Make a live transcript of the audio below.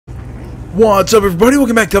What's up, everybody?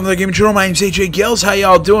 Welcome back to another gaming channel. My name's AJ Gales. How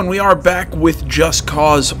y'all doing? We are back with Just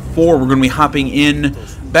Cause 4. We're going to be hopping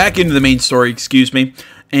back into the main story, excuse me,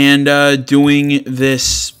 and doing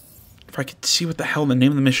this. If I could see what the hell the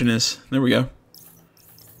name of the mission is. There we go.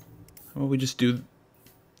 Well, we just do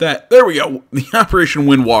that. There we go. The Operation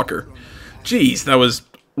Windwalker. Jeez, that was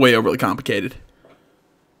way overly complicated.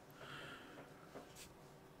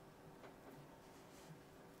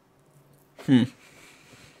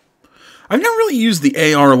 I've never really used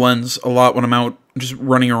the AR lens a lot when I'm out just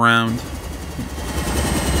running around.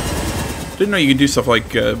 Didn't know you could do stuff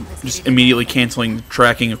like just immediately canceling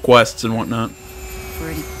tracking of quests and whatnot.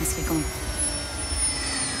 Ready, let's get going.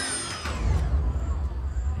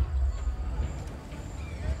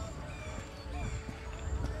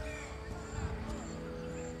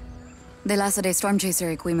 The last day storm chaser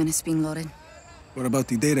equipment is being loaded. What about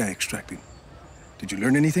the data extracted? Did you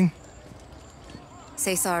learn anything?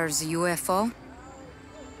 Cesar's UFO?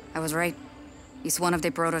 I was right. It's one of the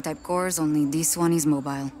prototype cores, only this one is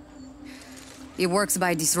mobile. It works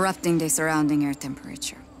by disrupting the surrounding air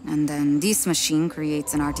temperature. And then this machine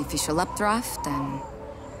creates an artificial updraft, and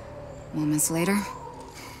moments later...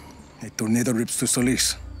 A tornado rips through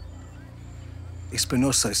Solis.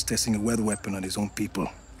 Espinosa is testing a weather weapon on his own people.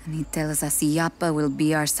 And he tells us Iapa will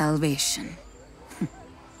be our salvation.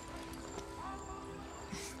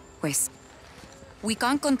 Pues, we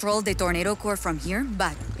can't control the tornado core from here,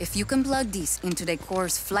 but if you can plug this into the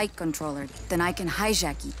core's flight controller, then I can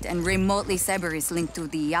hijack it and remotely sever its link to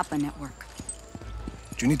the Iapa network.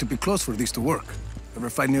 But you need to be close for this to work.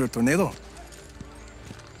 Ever fight near a tornado?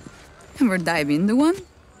 Ever dive into one?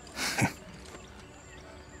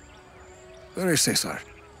 Where is Cesar?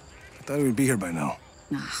 I thought he would be here by now.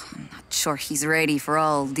 I'm not sure he's ready for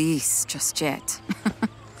all this just yet.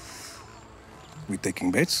 We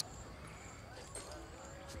taking bets?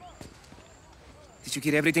 Did you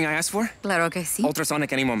get everything I asked for? Claro que sí.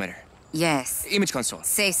 Ultrasonic anemometer. Yes. Image console.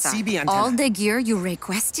 Cesar, CB antenna. all the gear you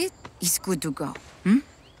requested is good to go. Hmm?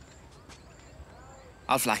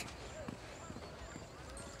 I'll fly.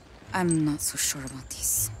 I'm not so sure about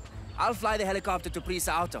this. I'll fly the helicopter to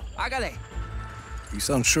Prisa Auto. Hágale. You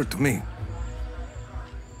sound sure to me.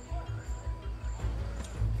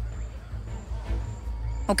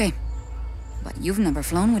 Okay. But you've never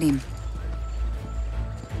flown with him.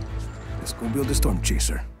 Let's go build a storm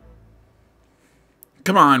chaser.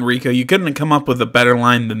 Come on, Rico. You couldn't have come up with a better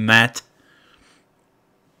line than that.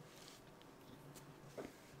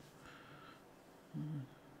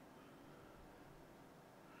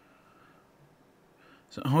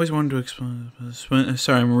 So I always wanted to explain.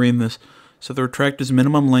 Sorry, I'm reading this. So the retract is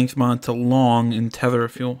minimum length mod to long and tether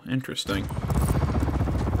fuel. Interesting.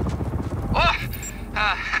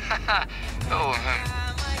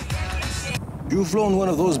 You've flown one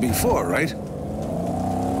of those before, right?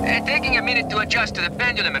 Taking a minute to adjust to the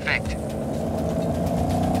pendulum effect.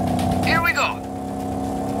 Here we go.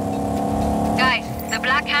 Guys, the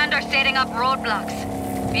Black Hand are setting up roadblocks.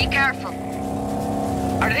 Be careful.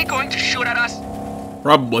 Are they going to shoot at us?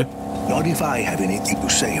 Probably. Not if I have anything to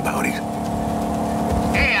say about it.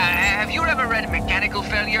 Hey, have you ever read Mechanical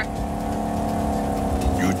Failure?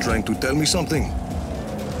 You trying to tell me something?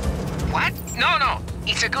 What? No.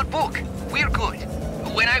 It's a good book. We're good.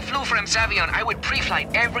 When I flew from Savion, I would pre-flight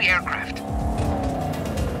every aircraft.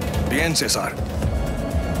 Bien, Cesar.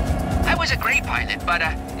 I was a great pilot, but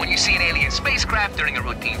when you see an alien spacecraft during a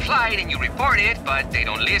routine flight and you report it, but they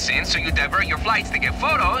don't listen, so you divert your flights to get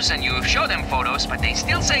photos, and you show them photos, but they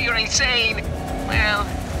still say you're insane, well...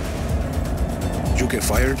 You get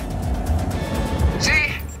fired?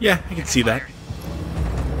 See? Yeah, I can see that.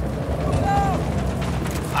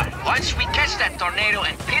 Once we catch that tornado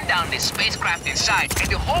and pin down this spacecraft inside, and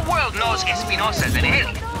the whole world knows Espinosa's an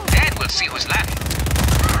alien, then we'll see who's laughing.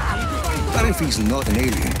 What if he's not an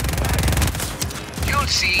alien? You'll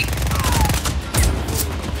see.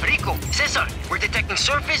 Rico, Cesar, we're detecting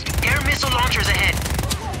surface air missile launchers ahead.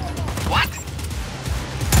 What?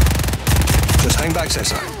 Just hang back,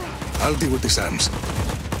 Cesar. I'll deal with the SAMs.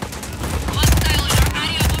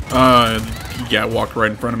 Yeah, walked right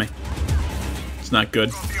in front of me. It's not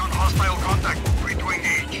good. Hostile contact. Free to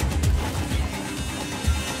engage.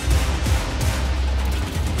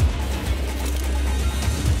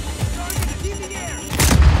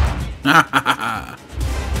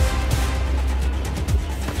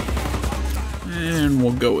 And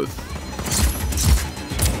we'll go with...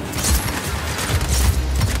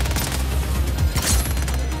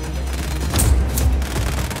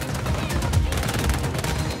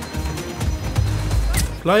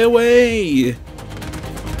 Fly away!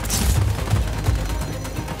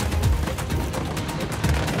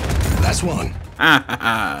 That's one.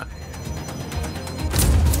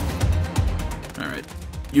 Alright.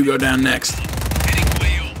 You go down next.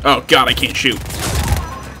 Oh god, I can't shoot.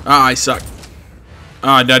 Ah, I suck.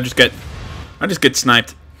 Ah, I just get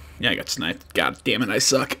sniped. Yeah, I got sniped. God damn it, I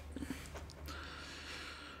suck.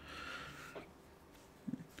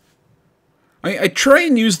 I try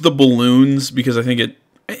and use the balloons because I think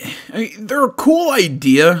they're a cool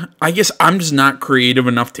idea. I guess I'm just not creative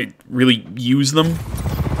enough to really use them.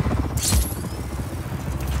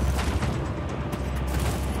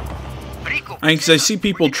 Because I see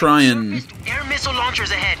people try and... Air missile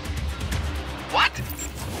launchers ahead. What?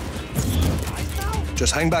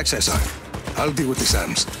 Just hang back, Cesar. I'll deal with the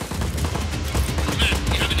SAMs.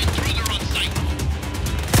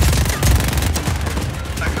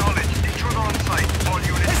 Acknowledged. Intruder on site. All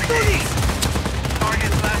units engaged.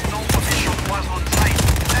 Target's last known position was on site.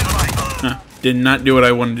 Stand by. Did not do what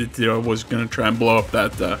I wanted it to do. I was going to try and blow up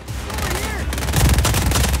that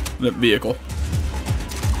vehicle.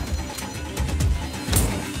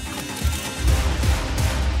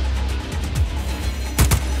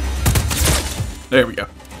 There we go.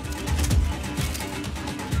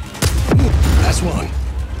 That's one.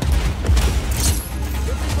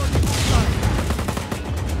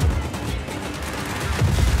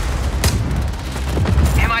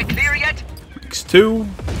 Am I clear yet? Makes two.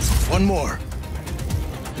 One more.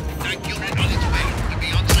 Tank unit on its way. We'll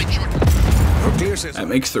be on site shortly. You're clear, Cesar. That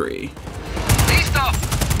makes three. Listo!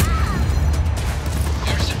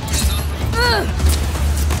 Air support is en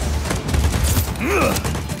route.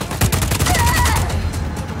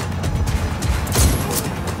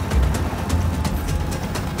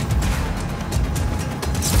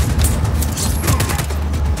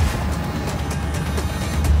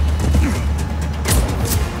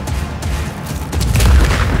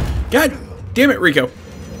 God damn it, Rico.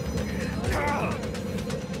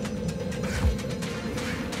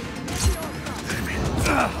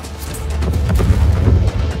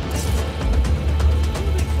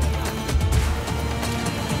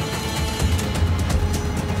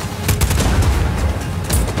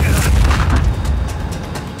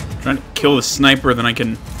 Trying to kill the sniper, then I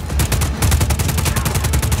can...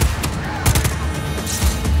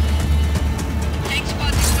 Tank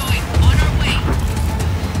spot destroyed. On our way.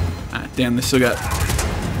 Ah, damn, they still got...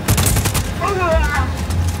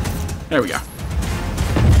 There we go.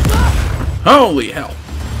 Holy hell.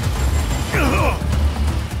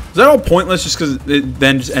 Is that all pointless just because it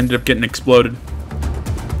then just ended up getting exploded?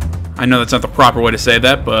 I know that's not the proper way to say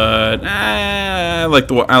that, but I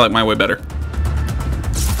like my way better.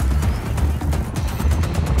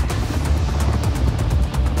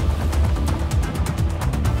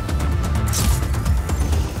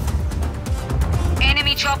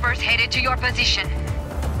 Enemy choppers headed to your position.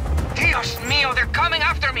 Dios mío, they're coming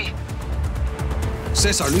after me!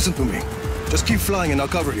 Cesar, listen to me. Just keep flying and I'll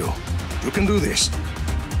cover you. You can do this.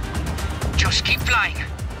 Just keep flying.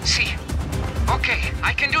 See. Okay,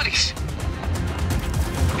 I can do this.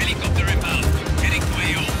 Helicopter inbound. Heading to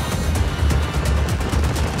AO.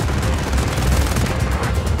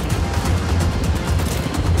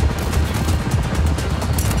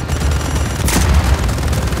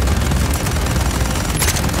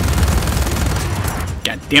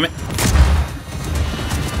 God damn it.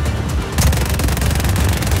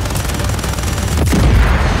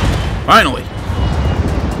 Finally.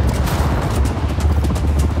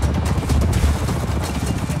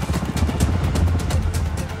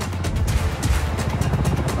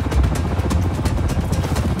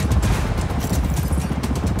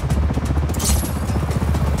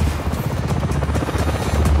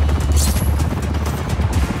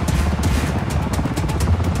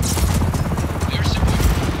 Air support.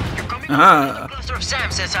 You're coming Ah. cluster of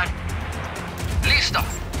SAM, Cesar. Listo.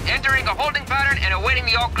 Entering a holding pattern and awaiting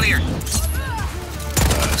the all clear.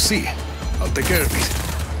 See, I'll take care of it.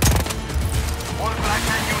 One black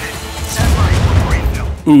man unit. Stand by for green hill.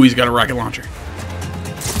 Ooh, he's got a rocket launcher.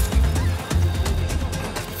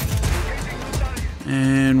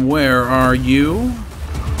 And where are you?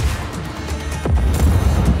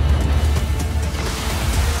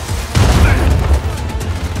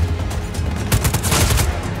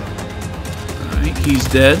 Alright, he's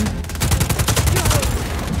dead.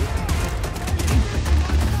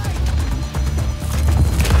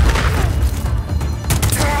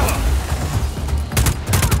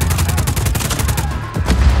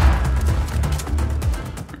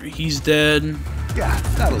 Alright, he's dead. Yeah,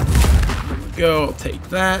 that'll do. Go, I'll take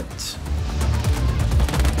that.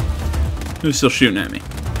 Who's still shooting at me?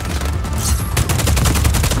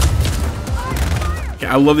 Okay,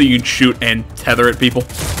 I love that you can shoot and tether at people.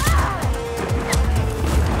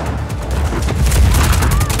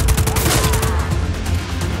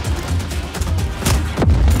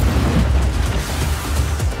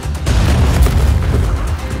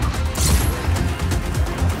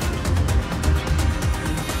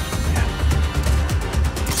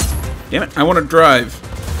 Damn it, I want to drive.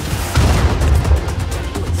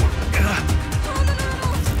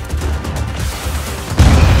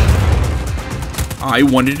 I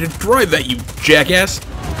wanted to drive that, you jackass.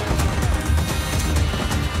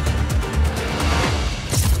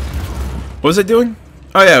 What was I doing?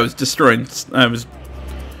 Oh yeah, I was destroying.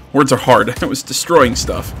 Words are hard. I was destroying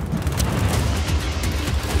stuff.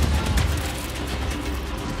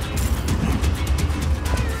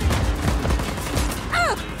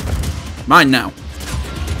 Mine now.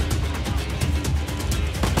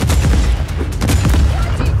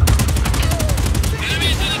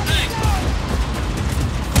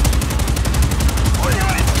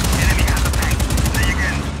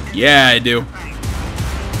 Yeah, I do.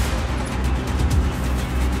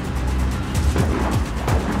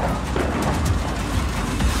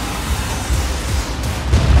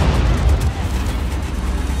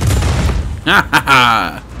 Ha ha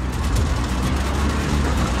ha!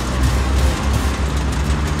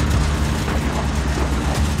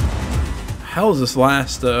 Hell is this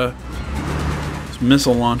last this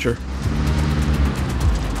missile launcher?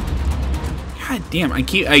 God damn! I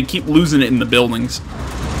keep losing it in the buildings.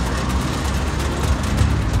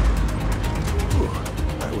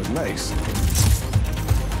 That was nice.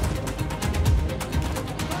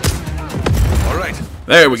 All right.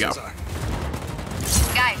 There we go.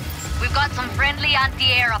 Guys, we've got some friendly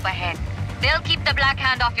anti-air up ahead. They'll keep the Black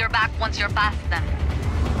Hand off your back once you're past them.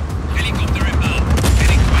 Helicopter inbound.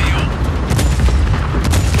 Heading for you.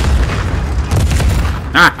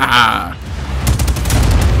 Ha ha ha!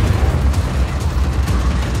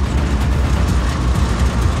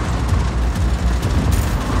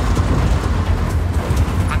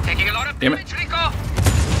 I'm taking a lot of Damn it. damage, Rico.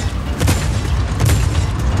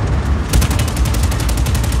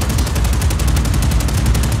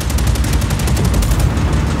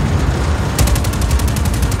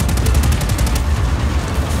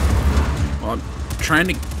 Well, I'm trying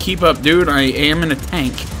to keep up, dude. I am in a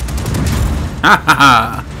tank. Ha ha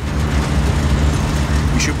ha!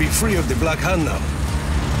 We should be free of the Black Hand now.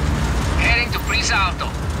 Heading to Prisa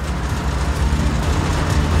Alto.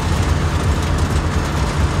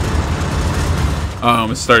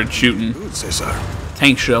 It started shooting Good, Cesar.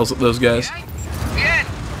 tank shells at those guys. Bien.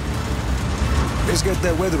 Let's get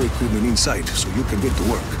that weather equipment inside so you can get to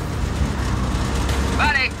work.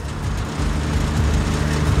 Vale.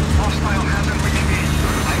 Hostile hazard engaged.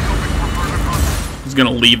 Eyes open for further contact. He's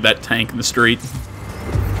gonna leave that tank in the street.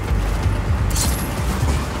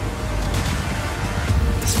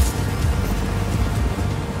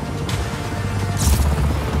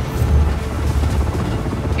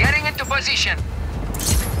 Getting into position.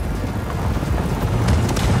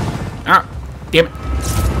 Ah, damn it.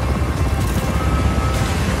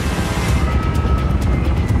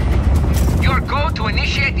 Your go to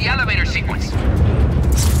initiate the elevator sequence.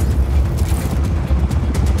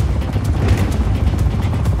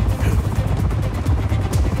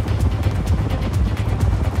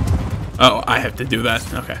 Oh, I have to do that.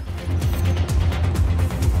 Okay.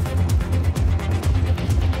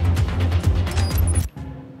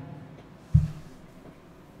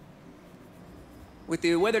 With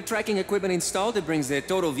the weather tracking equipment installed, it brings the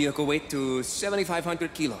total vehicle weight to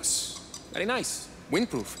 7,500 kilos. Very nice.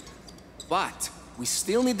 Windproof. But we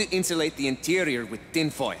still need to insulate the interior with tin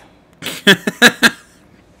foil.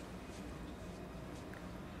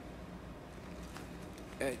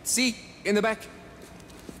 See? In the back.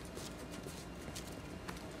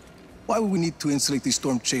 Why would we need to insulate the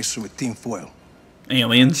storm chaser with tin foil?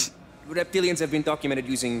 Aliens. Reptilians have been documented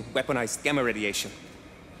using weaponized gamma radiation.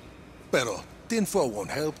 Pero tin foil won't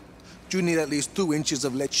help. You need at least 2 inches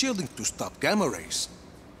of lead shielding to stop gamma rays.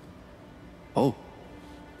 Oh.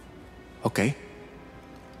 Okay.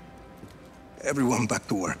 Everyone back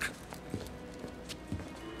to work.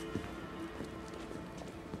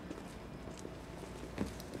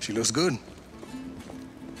 She looks good.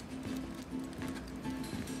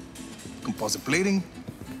 Composite plating.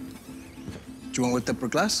 Do you want with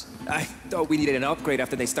tempered glass? I thought we needed an upgrade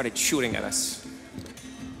after they started shooting at us.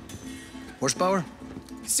 Horsepower?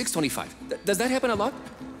 625. Does that happen a lot?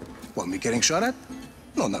 Want me getting shot at?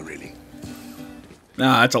 No, not really.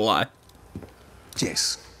 Nah, that's a lie.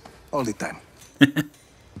 Yes, all the time.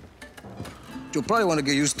 You'll probably want to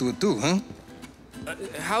get used to it too, huh?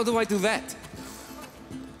 How do I do that?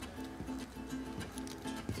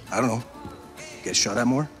 I don't know. Get shot at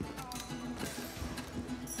more?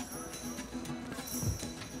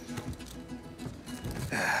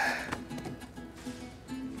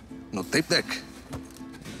 No tape deck.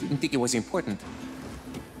 Didn't think it was important.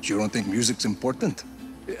 You don't think music's important?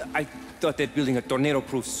 I thought that building a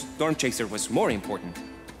tornado-proof storm chaser was more important.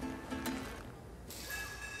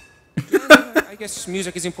 guess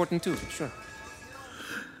music is important too, sure.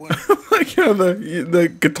 Like how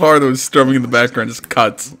the guitar that was strumming in the background just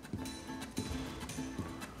cuts.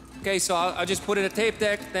 Okay, so I'll just put in a tape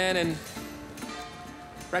deck then and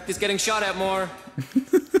practice getting shot at more.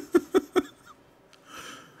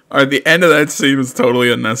 Alright, the end of that scene was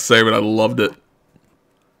totally unnecessary, but I loved it.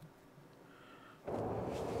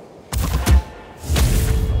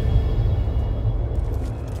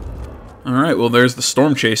 Alright, well there's the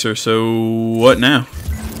storm chaser, so what now?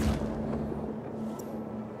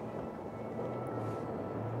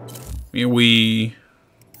 We...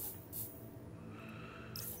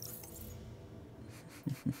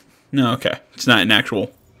 No, okay. It's not an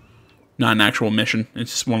actual mission.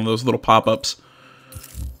 It's just one of those little pop-ups.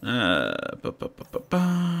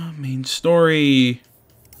 Main story.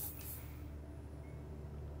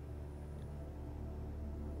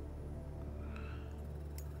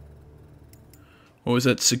 What was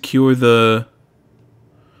that? Secure the...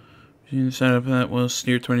 Setup that will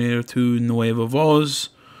steer Tornado to Nueva Voz.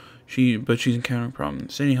 But she's encountering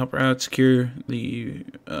problems. Any help her out? Secure the...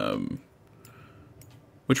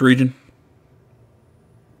 Which region?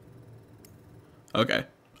 Okay.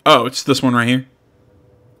 Oh, it's this one right here.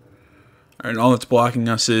 Alright, all that's blocking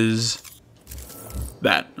us is...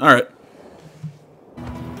 that. Alright.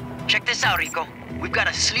 Check this out, Rico. We've got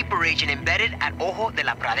a sleeper agent embedded at Ojo de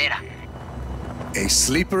la Pradera. A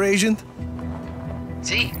sleeper agent?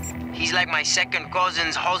 See? He's like my second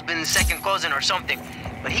cousin's husband's second cousin or something.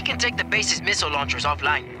 But he can take the base's missile launchers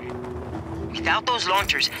offline. Without those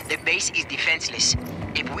launchers, the base is defenseless.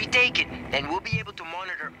 If we take it, then we'll be able to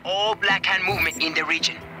monitor all Black Hand movement in the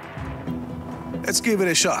region. Let's give it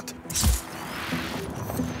a shot.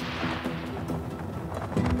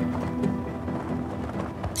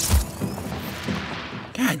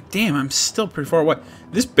 God damn, I'm still pretty far away.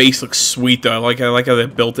 This base looks sweet though. I like how they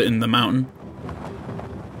built it in the mountain.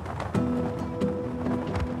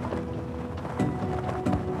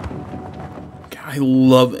 God, I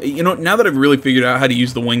love it. You know, now that I've really figured out how to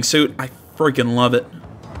use the wingsuit, I freaking love it.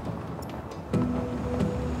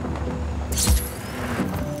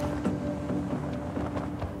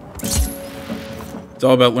 It's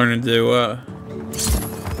all about learning to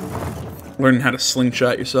learning how to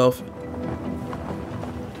slingshot yourself.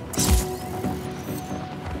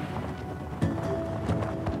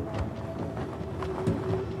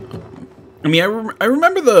 I mean, I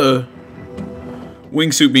remember the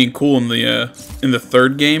wingsuit being cool in the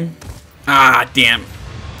third game. Ah, damn!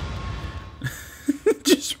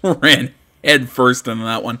 Just ran head first into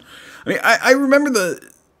that one. I mean, I remember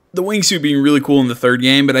the wingsuit being really cool in the third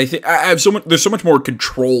game, but I think I have so much. There's so much more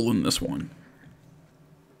control in this one.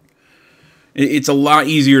 It's a lot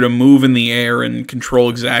easier to move in the air and control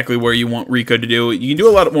exactly where you want Rico to do it. You can do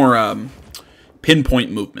a lot more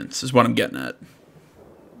pinpoint movements, is what I'm getting at.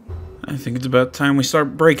 I think it's about time we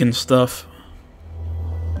start breaking stuff.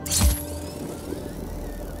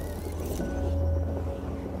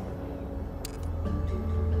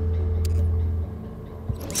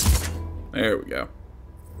 There we go.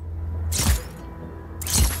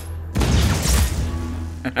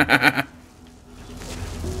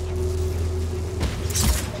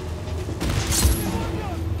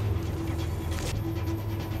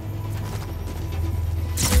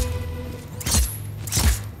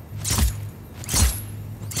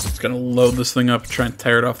 Gonna load this thing up and try and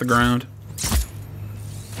tear it off the ground.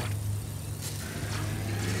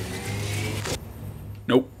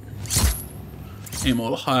 Nope. Aim a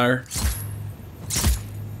little higher.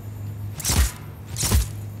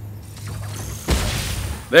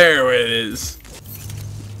 There it is.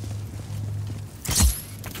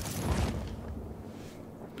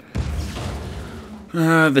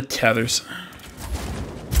 The tethers.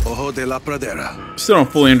 Ojo de la Pradera. Still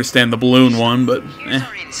don't fully understand the balloon one, but Here's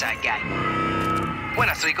our inside guy.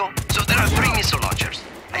 Buenas, Rico. So there are 3 missile launchers.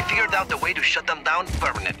 I figured out a way to shut them down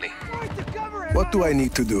permanently. What do I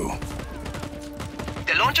need to do?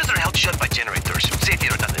 The launchers are held shut by generators. Safety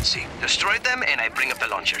redundancy. Destroy them and I bring up the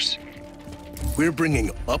launchers. We're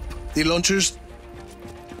bringing up the launchers?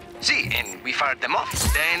 See, and we fired them off.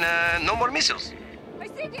 Then no more missiles. I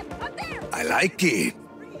see him! Up there! I like it.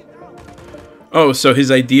 oh, so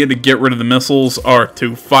his idea to get rid of the missiles are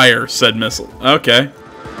to fire said missile. Okay.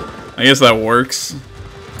 I guess that works.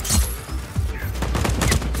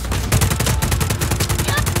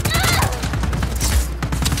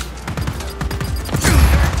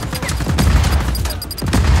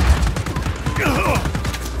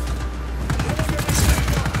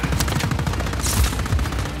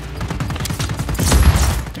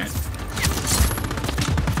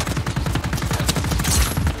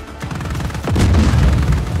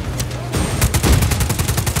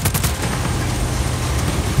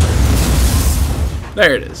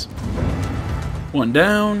 There it is. One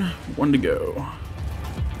down, one to go.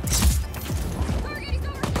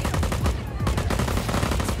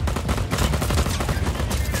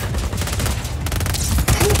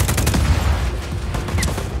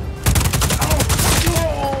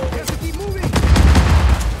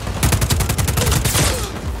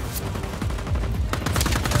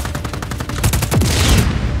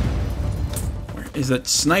 Where is that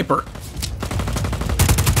sniper?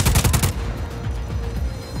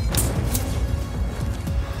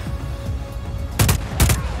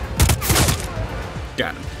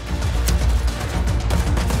 Got him.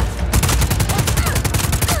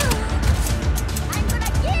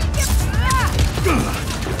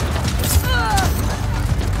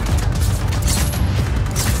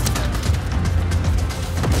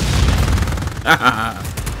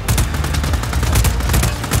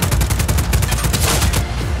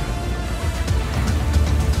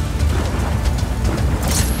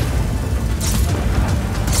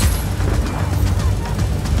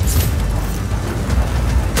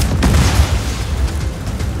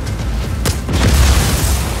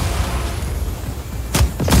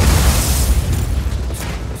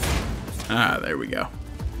 Ah, there we go.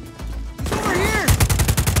 Over here!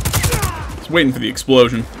 Just waiting for the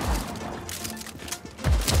explosion.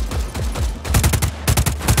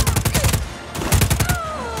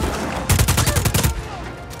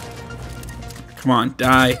 Come on,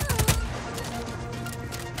 die.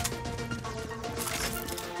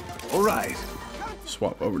 All right.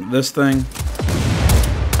 Swap over to this thing.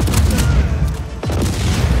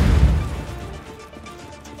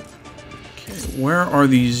 Okay, where are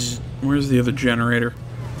these? Where's the other generator?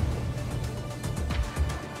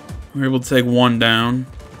 We're able to take one down.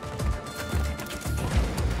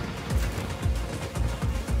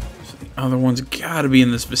 So the other one's gotta be in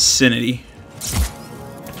this vicinity.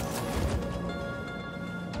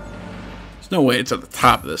 There's no way it's at the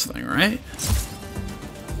top of this thing, right?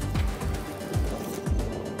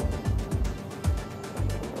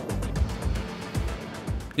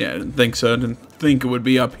 Yeah, I didn't think so. I didn't think it would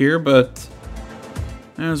be up here, but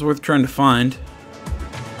it was worth trying to find.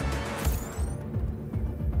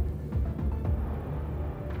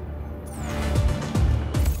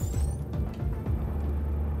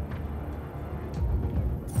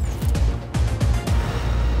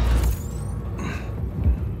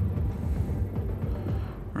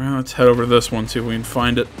 Well, let's head over to this one, see if we can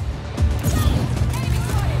find it.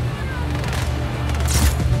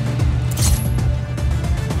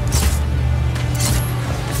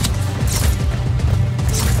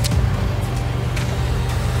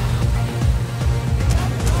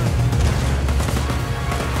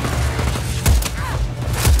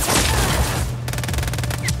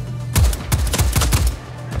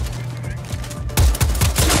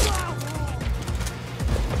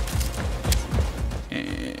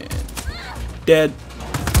 Dead.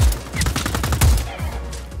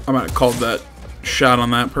 I might have called that shot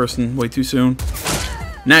on that person way too soon.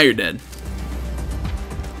 Now you're dead.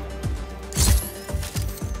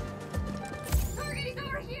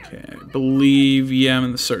 Okay, I believe, yeah, I'm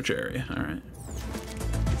in the search area. Alright.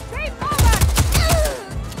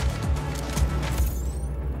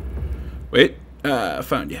 Wait,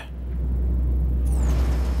 found you.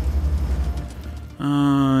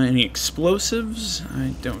 Any explosives?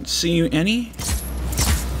 I don't see any.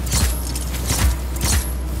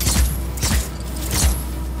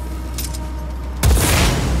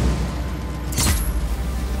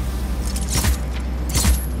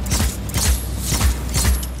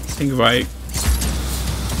 I think if I...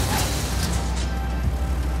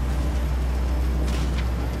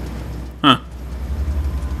 Huh.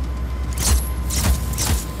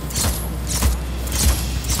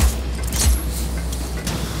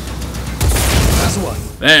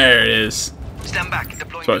 There it is. Stand back.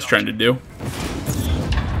 Deploying. That's what I was trying to do.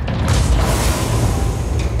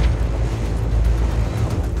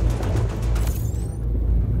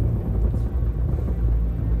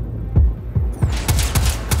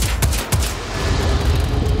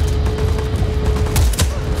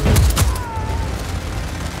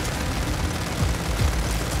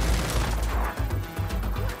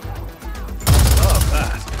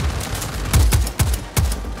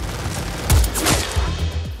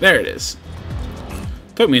 There it is.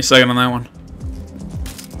 Took me a second on that one.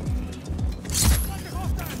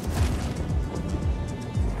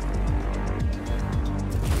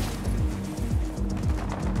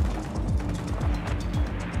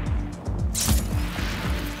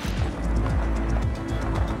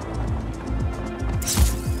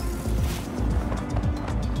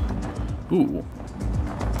 Ooh.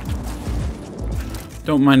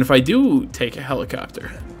 Don't mind if I do take a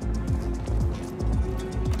helicopter.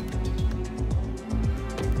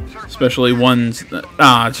 Especially ones that...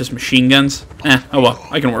 it's just machine guns. Oh well,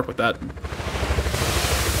 I can work with that.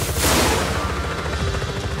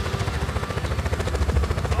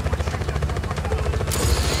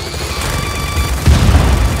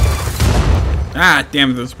 Ah,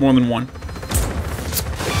 damn it, there's more than one.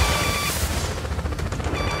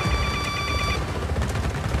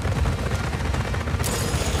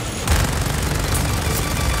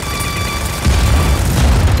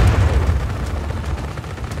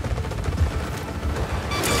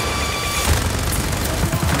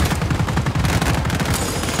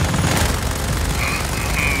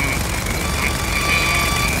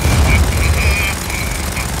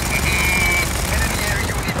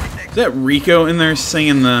 Is that Rico in there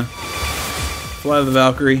singing the Fly of the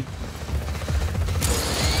Valkyrie?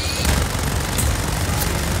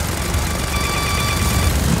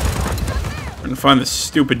 I'm gonna find the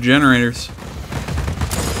stupid generators.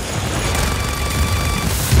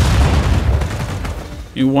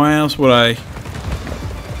 Why else would I...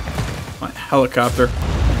 My helicopter.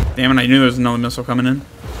 Damn it, I knew there was another missile coming in.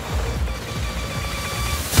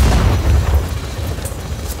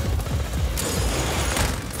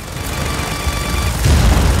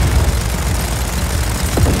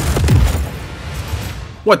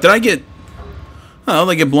 What, did I get... Oh,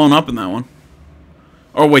 they get blown up in that one.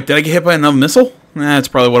 Oh, wait, did I get hit by another missile? That's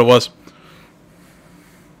probably what it was.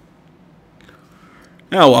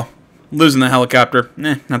 Oh, well. Losing the helicopter.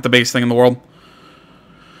 Not the biggest thing in the world.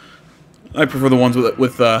 I prefer the ones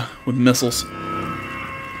with missiles.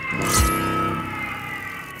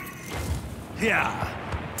 Yeah.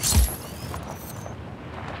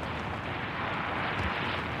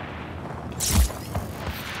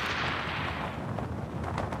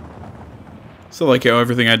 Still like how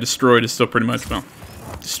everything I destroyed is still pretty much, well,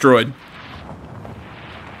 destroyed.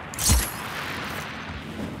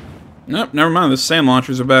 Nope, never mind. The SAM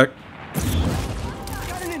launchers are back.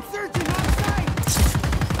 Got an insurgent on site.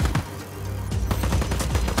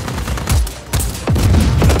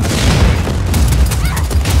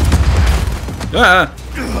 Ah!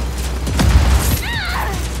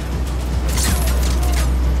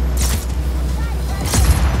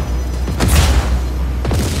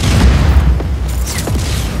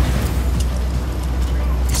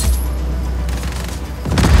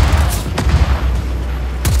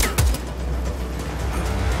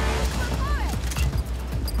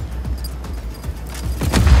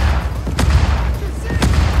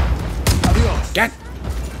 Got.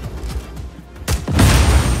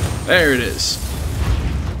 There it is.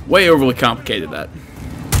 Way overly complicated, that.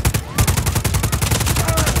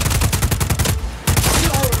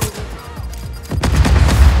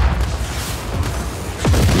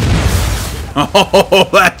 Oh,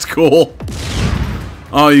 that's cool.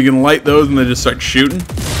 Oh, you can light those and they just start shooting?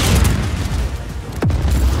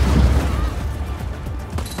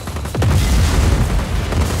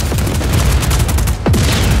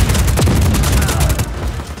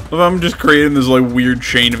 I'm just creating this like weird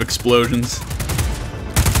chain of explosions.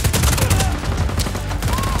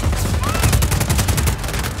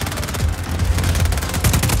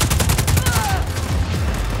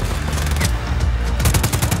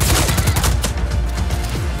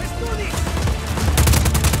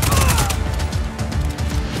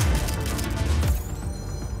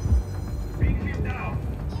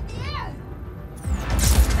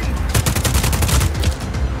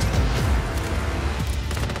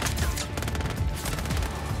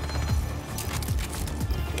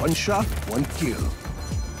 One shot, one kill.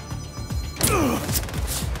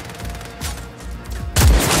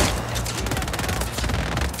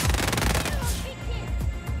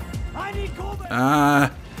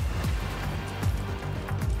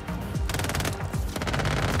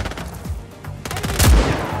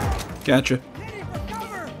 Gotcha.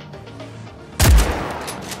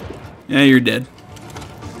 Yeah, you're dead.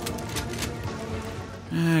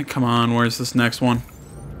 Come on, where's this next one?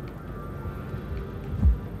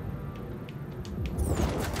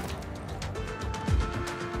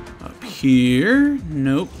 Up here?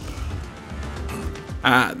 Nope.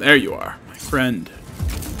 Ah, there you are, my friend.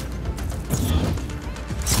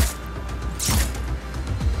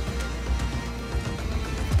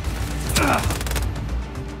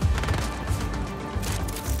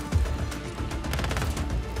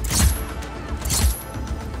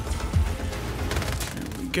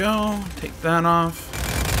 Go, take that off.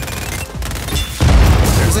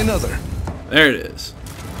 There's another. There it is.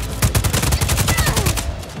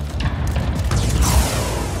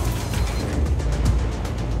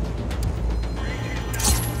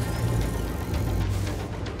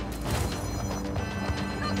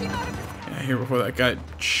 here before that guy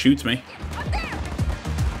shoots me.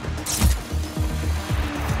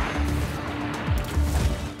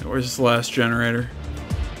 Where's this last generator?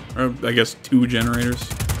 Or, I guess, 2 generators.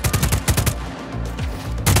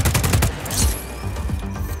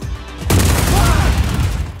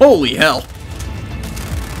 Holy hell!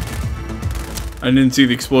 I didn't see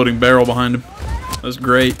the exploding barrel behind him. That was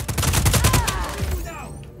great.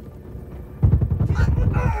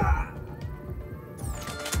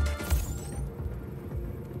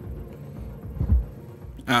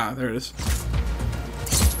 Ah, there it is.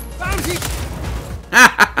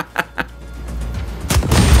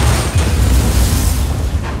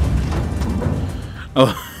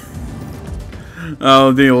 Oh.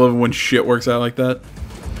 Oh, I love when shit works out like that.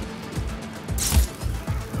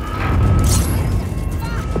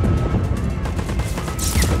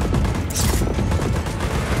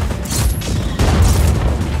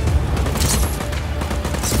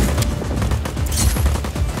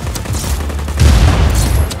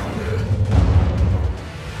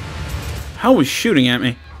 How was shooting at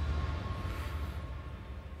me?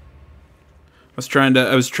 I was trying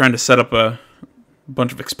to set up a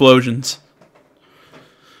bunch of explosions,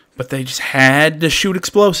 but they just had to shoot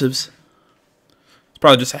explosives. It's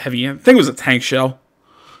probably just a heavy. I think it was a tank shell.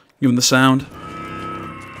 Given the sound.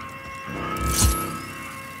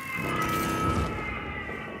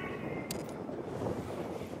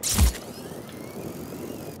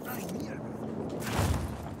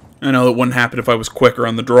 I know that wouldn't happen if I was quicker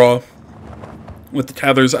on the draw. With the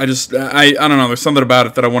tethers, I don't know, there's something about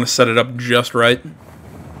it that I want to set it up just right.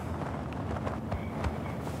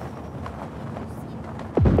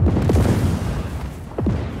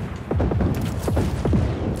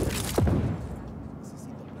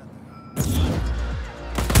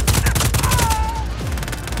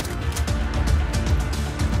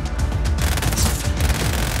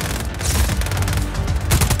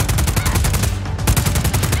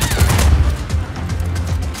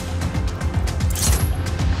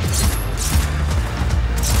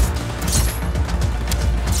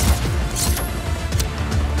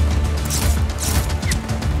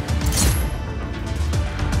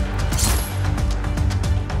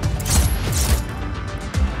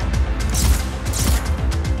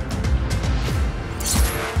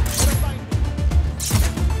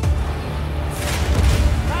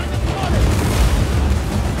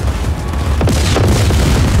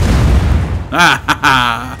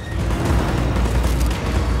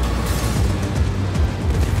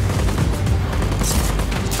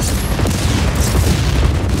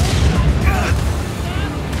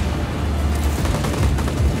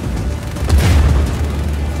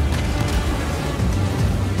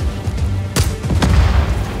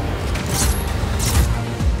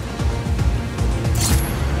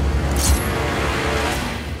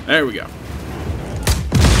 There we go.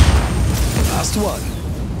 Last one.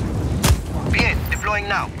 Bien, deploying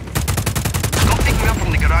now. Go pick me up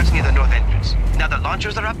from the garage near the north entrance. Now the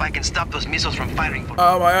launchers are up, I can stop those missiles from firing for me.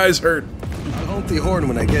 Oh, my eyes hurt. I'll honk the horn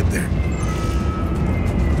when I get there.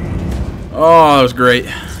 Oh, that was great.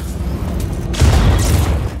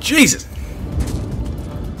 Jesus.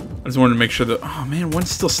 I just wanted to make sure that... Oh, man,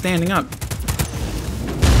 one's still standing up.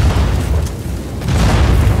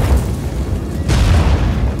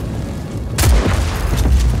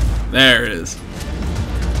 There it is.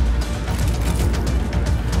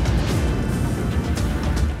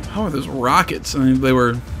 How are those rockets? I mean, they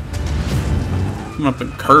were coming up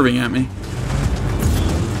and curving at me.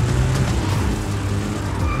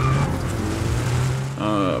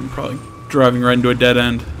 I'm probably driving right into a dead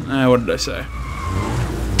end. What did I say?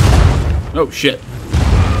 Oh, shit.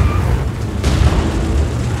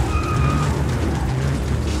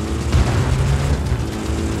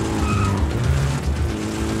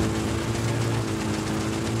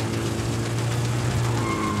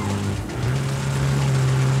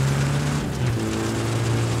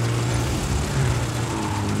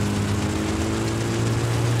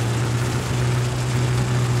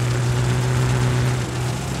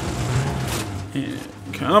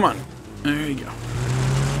 Come on. There you go.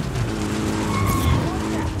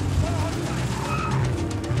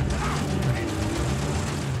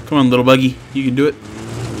 Come on, little buggy. You can do it.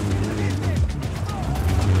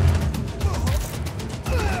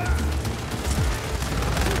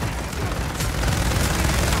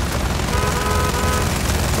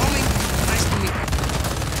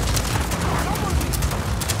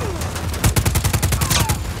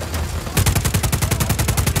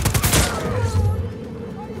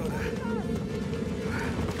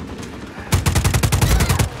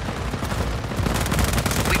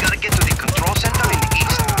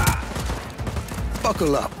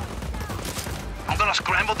 Buckle up. gonna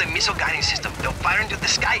scramble the missile guiding system. They'll fire into the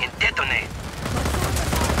sky and detonate.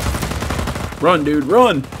 Run, dude,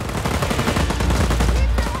 run!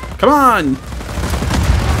 Come on!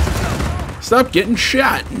 Stop getting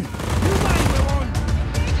shot!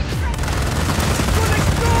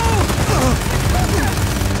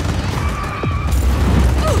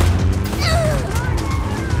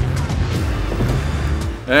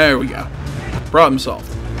 There we go. Problem solved.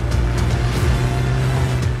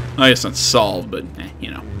 I guess not solved, but,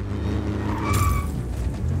 you know.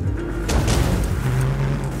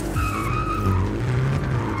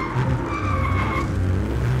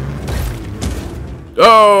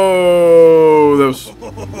 Oh,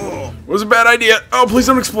 that was a bad idea. Oh, please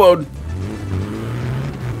don't explode.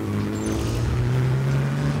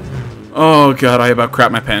 Oh, God, I about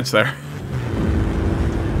crapped my pants there.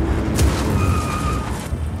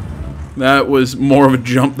 That was more of a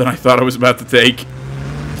jump than I thought I was about to take.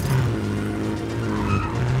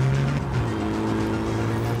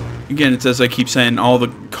 Again, it's as I keep saying, all the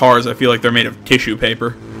cars, I feel like they're made of tissue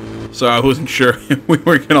paper. So I wasn't sure if we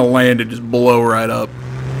were going to land and just blow right up.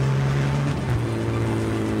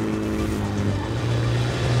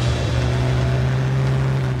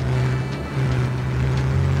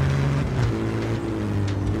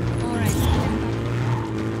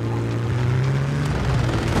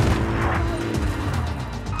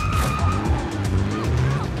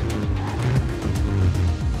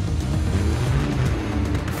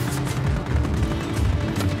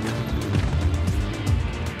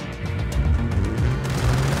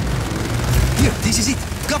 Here, this is it.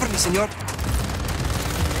 Cover me, senor.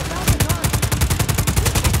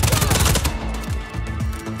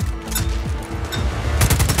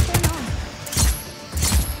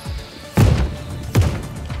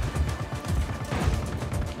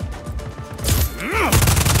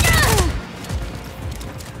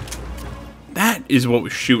 That is what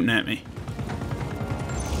was shooting at me.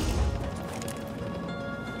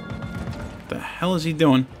 What the hell is he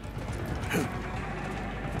doing?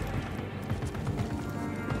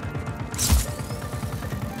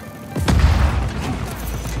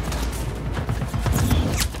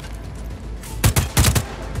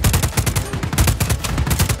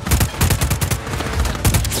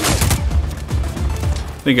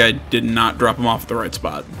 I think I did not drop him off at the right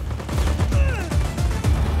spot.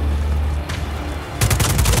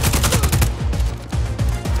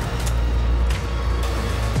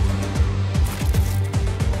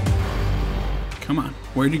 Come on,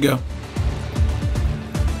 where'd you go?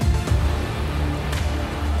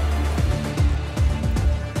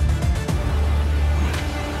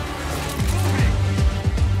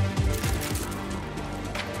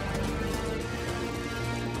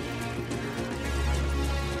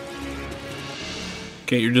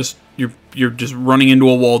 Okay, you're just running into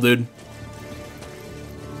a wall, dude.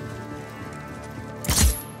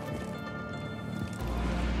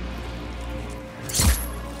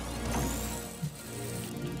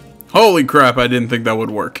 Holy crap, I didn't think that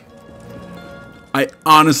would work. I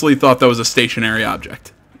honestly thought that was a stationary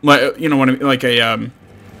object. Like, you know what I mean? Like it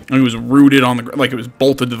was rooted on the, like it was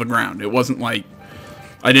bolted to the ground. It wasn't like,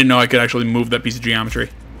 I didn't know I could actually move that piece of geometry.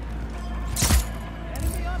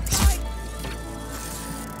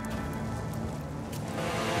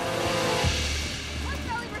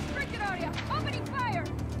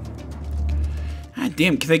 God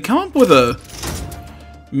damn, can they come up with a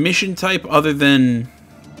mission type other than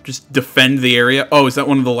just defend the area? Oh, is that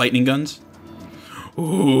one of the lightning guns?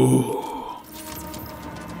 Ooh.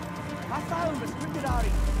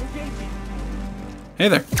 Hey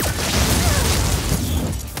there.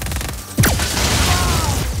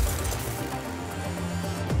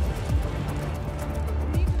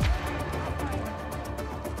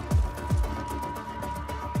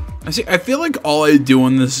 I feel like all I do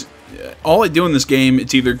in this game,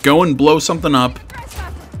 it's either go and blow something up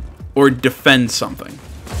or defend something.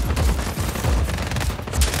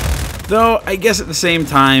 Though, I guess at the same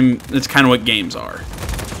time, that's kind of what games are.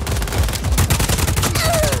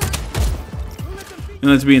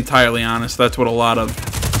 And let's be entirely honest, that's what a lot of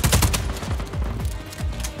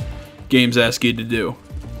games ask you to do.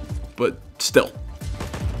 But still.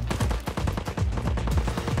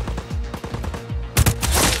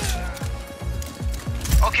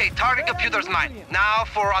 Okay, target computer's mine. Now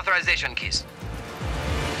for authorization keys.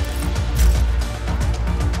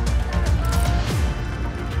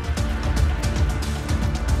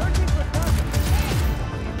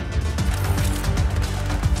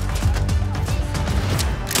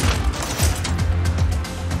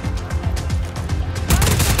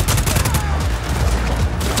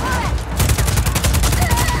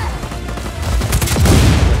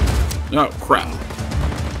 Oh, crap.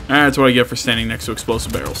 That's what I get for standing next to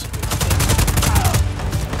explosive barrels.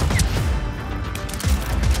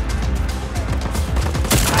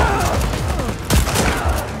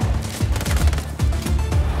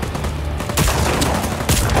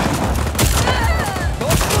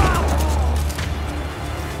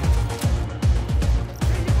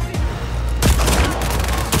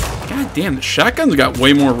 God damn, the shotgun's got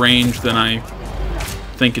way more range than I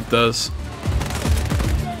think it does.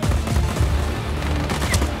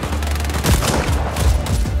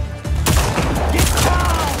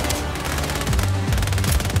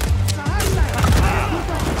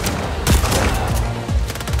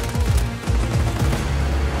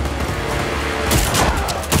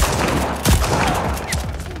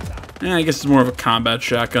 Yeah, I guess it's more of a combat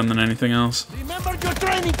shotgun than anything else. Remember your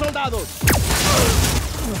training, soldados!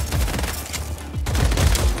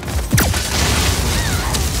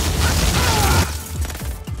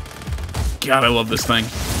 God, I love this thing.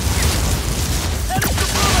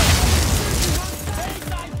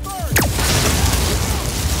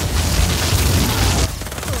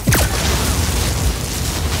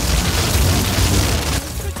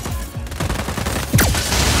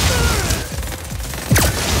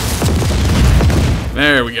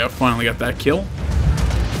 There we go. Finally got that kill.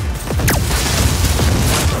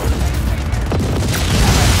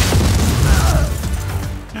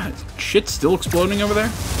 God, is shit still exploding over there?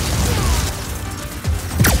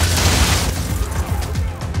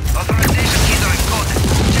 Authorization keys are encoded.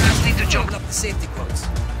 You just need to jump up the safety codes.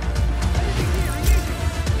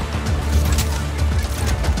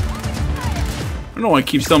 I don't know why it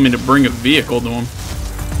keeps telling me to bring a vehicle to him.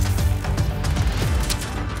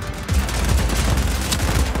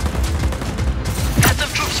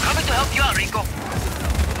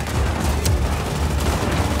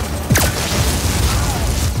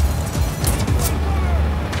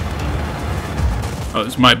 Oh,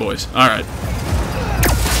 it's my boys. Alright.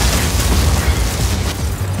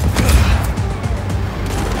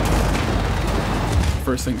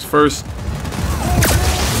 First things first.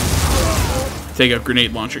 Take out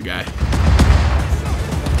grenade launcher guy.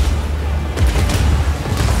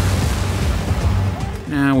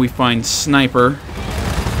 Now we find sniper.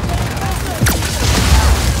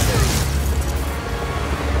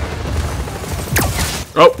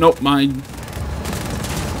 Oh, nope, mine.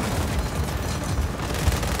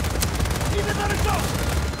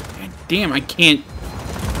 Damn, I can't.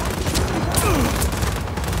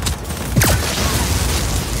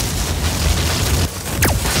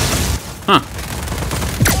 Huh.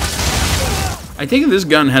 I think this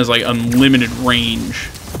gun has like unlimited range.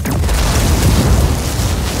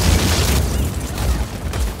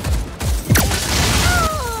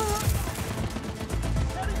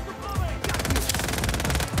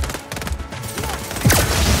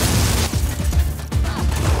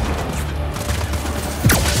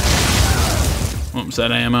 Oops,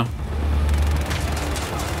 that ammo.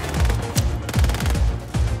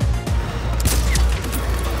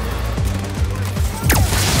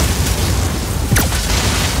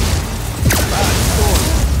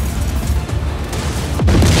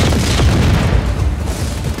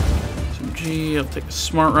 SMG, I'll take a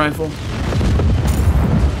smart rifle.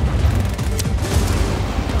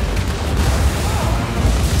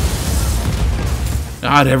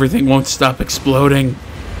 God, everything won't stop exploding.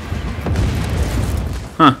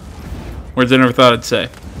 Huh. Words I never thought I'd say.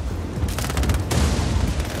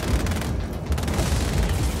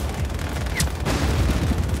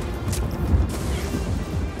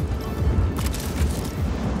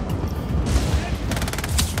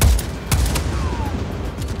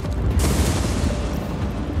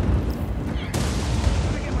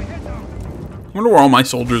 I wonder where all my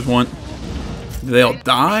soldiers went. Do they all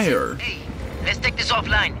die, or? Hey, let's take this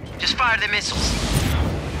offline. Just fire the missiles.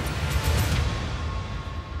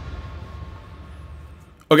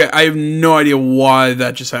 Okay, I have no idea why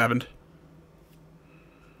that just happened.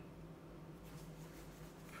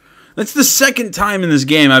 That's the second time in this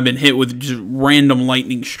game I've been hit with just random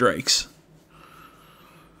lightning strikes.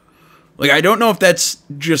 Like, I don't know if that's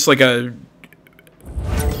just like a...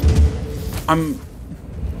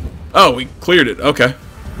 Oh, we cleared it. Okay.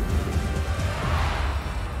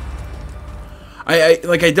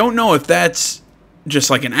 I don't know if that's just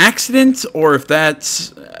like an accident or if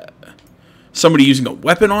that's somebody using a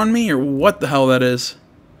weapon on me or what the hell that is.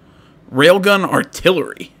 Railgun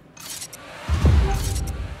artillery.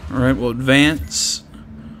 Alright, we'll advance.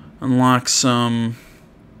 Unlock some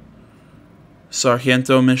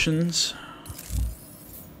Sargento missions.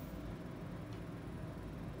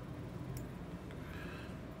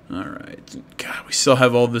 Alright. God, we still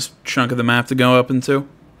have all this chunk of the map to go up into.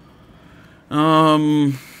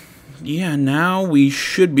 yeah, now we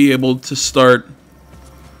should be able to start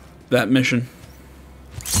that mission.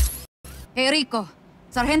 Hey, Rico.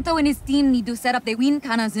 Sargento and his team need to set up the wind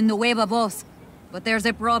cannons in Nueva Voz. But there's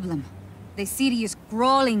a problem. The city is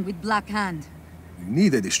crawling with Black Hand. We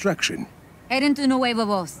need a distraction. Head into Nueva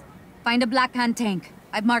Voz. Find a Black Hand tank.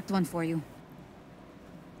 I've marked one for you.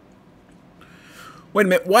 Wait a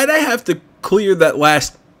minute, why'd I have to clear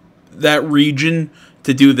that region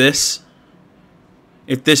to do this?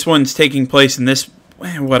 If this one's taking place in this...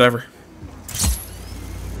 whatever.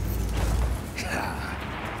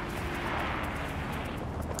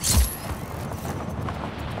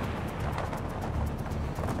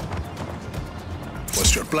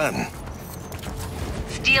 What's your plan?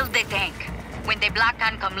 Steal the tank. When the Black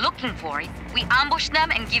Hand come looking for it, we ambush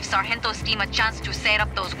them and give Sargento's team a chance to set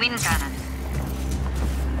up those wind cannons.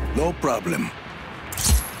 No problem.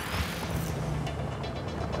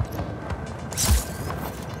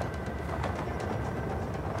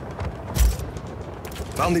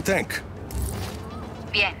 Found the tank.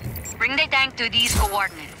 Bien. Bring the tank to these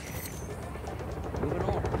coordinates.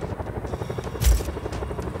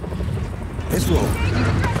 Let's roll.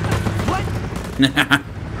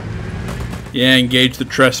 Yeah, engage the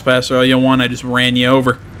trespasser all you want. I just ran you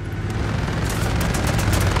over.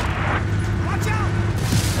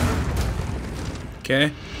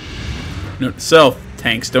 Okay. Note to self,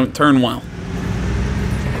 tanks don't turn well.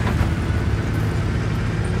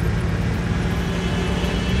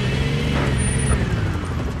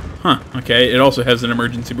 Huh, okay, it also has an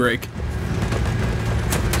emergency brake.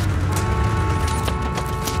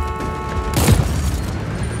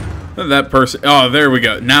 That person... Oh, there we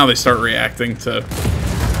go. Now they start reacting to...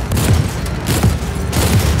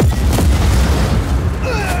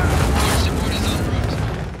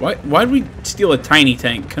 Why'd we steal a tiny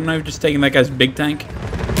tank? Couldn't I have just taken that guy's big tank?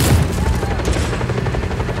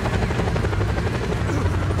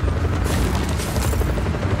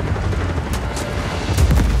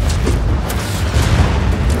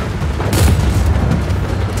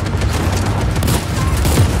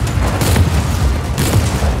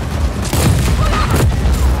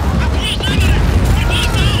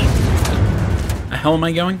 The hell am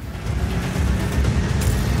I going?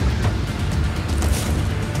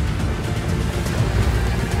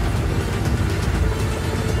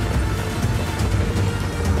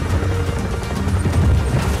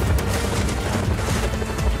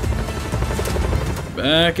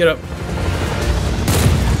 Back it up.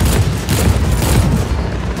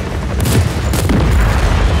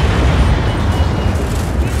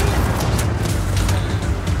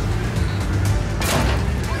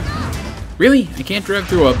 Really? I can't drive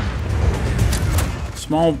through a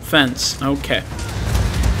small fence. Okay.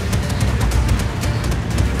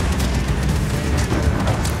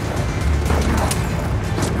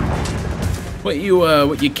 What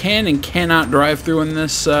you can and cannot drive through in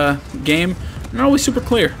this game, not always super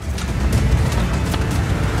clear.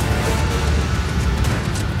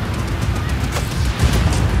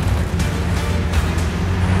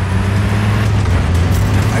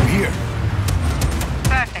 I'm here.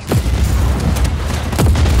 Perfect.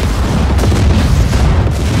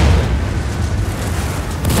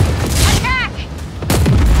 Attack!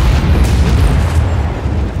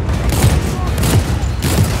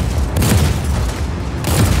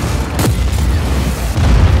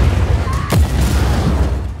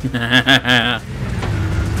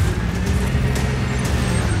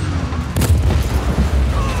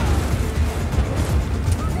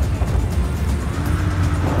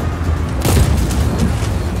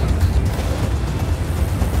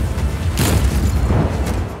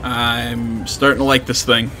 I'm starting to like this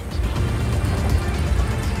thing.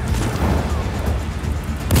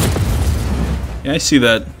 Yeah, I see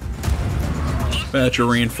that batch of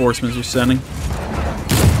reinforcements you're sending.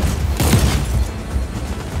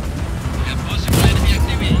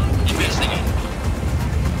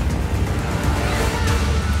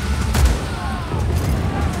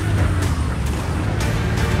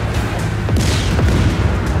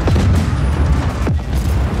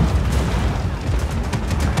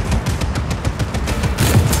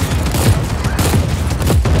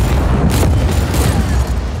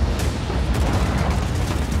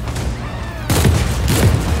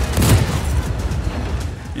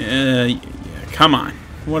 Yeah, come on.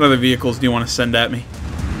 What other vehicles do you want to send at me?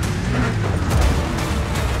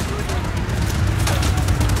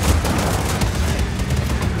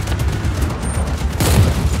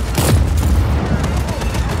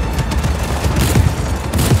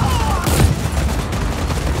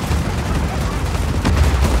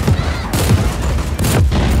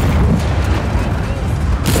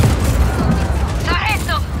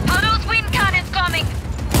 Sargento, peruse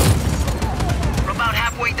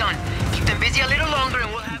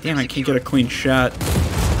Damn, I can't get a clean shot.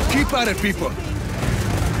 Keep at it, people.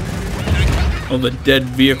 Oh, the dead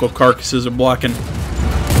vehicle carcasses are blocking.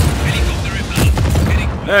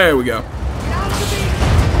 There we go.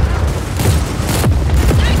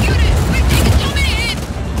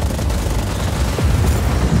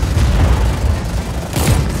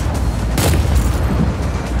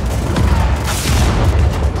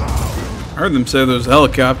 I heard them say there's a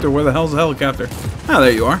helicopter. Where the hell's the helicopter? Ah,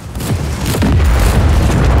 there you are.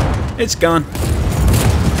 It's gone.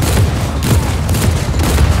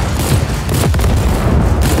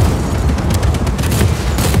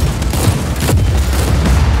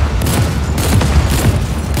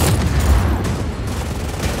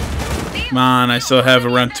 Come on, I still have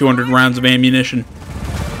around 200 rounds of ammunition.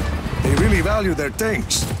 They really value their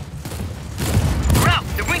tanks. Bro,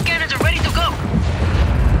 the wind cannons are ready to go.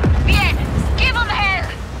 Bien, give them hell.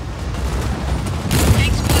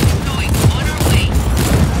 Next one's going on our way.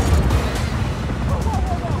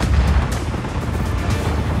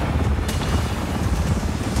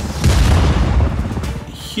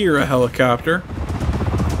 Hear a helicopter.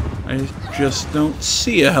 I just don't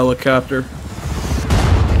see a helicopter.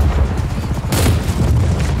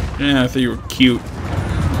 Yeah, I thought you were cute.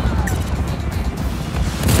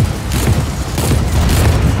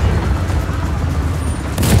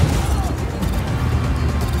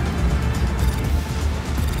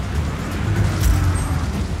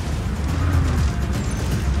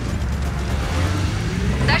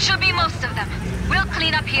 That should be most of them. We'll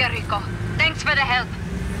clean up here, Rico. Thanks for the help.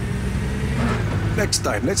 Next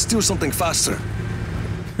time, let's do something faster.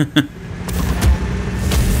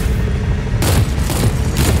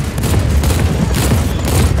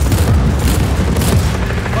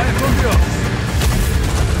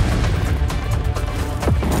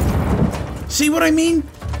 See what I mean?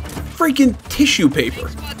 Freaking tissue paper.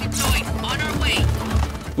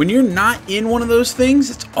 When you're not in one of those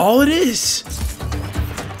things, it's all it is.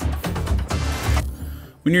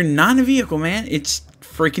 When you're not in a vehicle, man, it's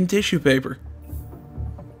freaking tissue paper.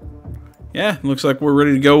 Yeah, looks like we're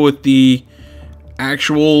ready to go with the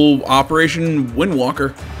actual Operation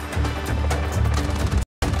Windwalker.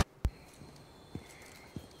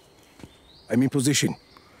 I'm in position.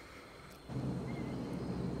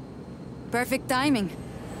 Perfect timing.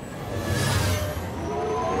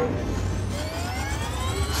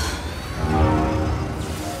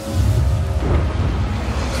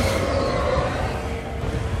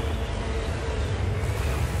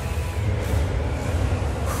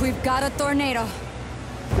 We've got a tornado.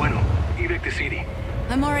 Bueno, evac the city.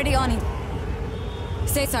 I'm already on it.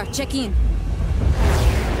 Cesar, check in.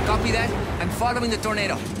 Copy that. I'm following the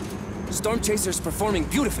tornado. Storm Chaser's performing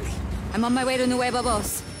beautifully. I'm on my way to Nueva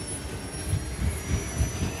Voz.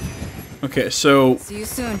 Okay, so See you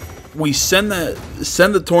soon. we send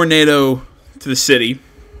the tornado to the city.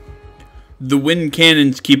 The wind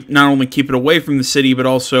cannons not only keep it away from the city, but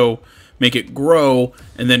also make it grow,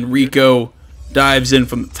 and then Rico dives in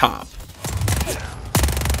from the top.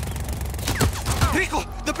 Rico,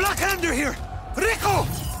 the Black Hand are here! Rico!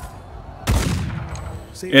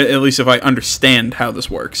 At least if I understand how this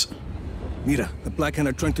works. Mira, the Black Hand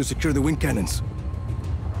are trying to secure the wind cannons.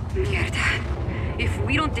 Mierda. If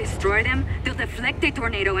we don't destroy them, they'll deflect the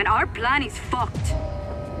tornado and our plan is fucked.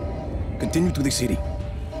 Continue to the city.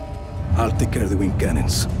 I'll take care of the wind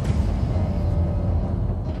cannons.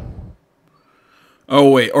 Oh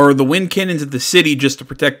wait, or the wind cannons at the city just to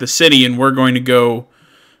protect the city, and we're going to go.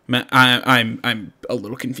 I'm a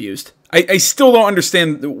little confused. I still don't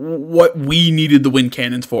understand what we needed the wind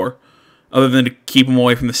cannons for, other than to keep them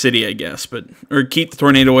away from the city, I guess. Or keep the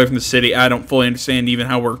tornado away from the city. I don't fully understand even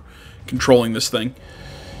how we're controlling this thing.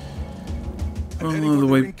 I'm heading for the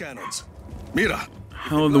wind cannons. Mira,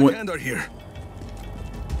 How the the Black wind? Hand are here.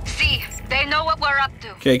 See, they know what we're up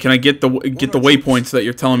to. Okay, can I get the waypoints that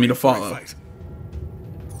you're telling me to follow?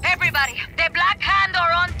 Everybody, the Black Hand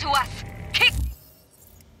are on to us. Kick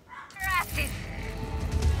their asses.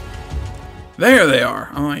 There they are.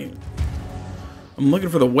 I'm looking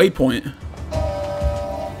for the waypoint.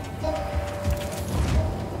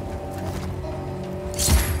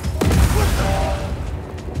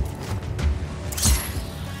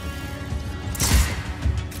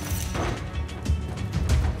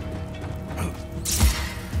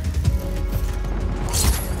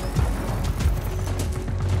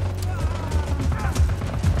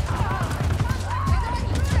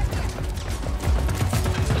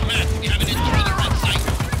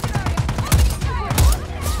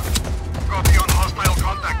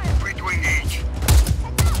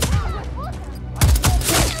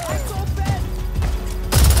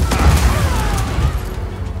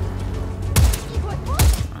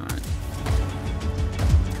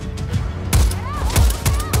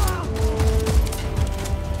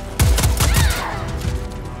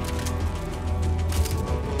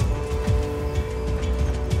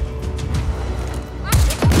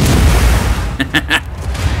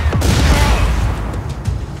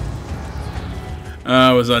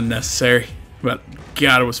 was unnecessary, but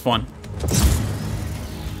God, it was fun.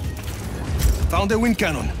 Found a wind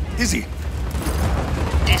cannon. Easy.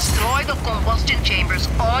 Destroy the combustion chambers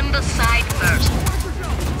on the side first.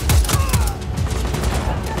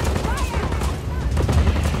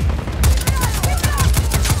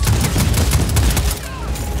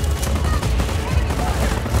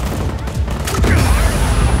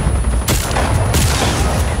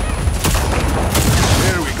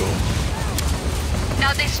 There we go.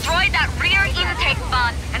 Now destroy that rear intake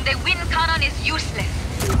fan, and the wind cannon is useless.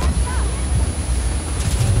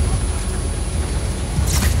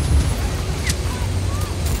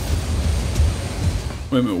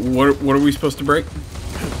 Wait a minute, what are we supposed to break?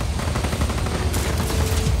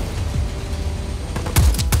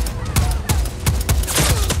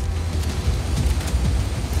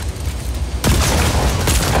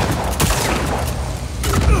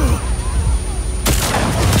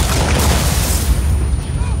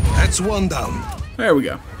 That's one down. There we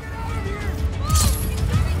go.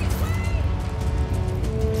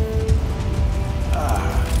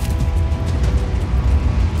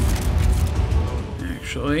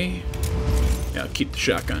 Actually, yeah, I'll keep the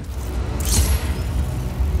shotgun.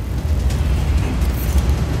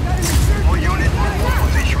 All units in full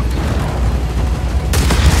position.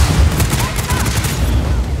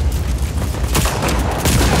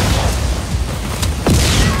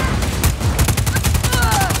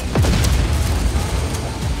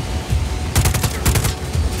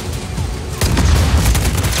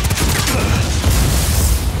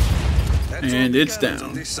 And it's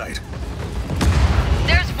down. This side.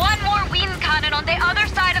 There's one more wind cannon on the other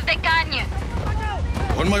side of the canyon.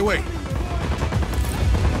 On my way.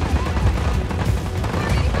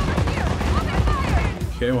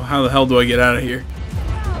 Okay, well, how the hell do I get out of here?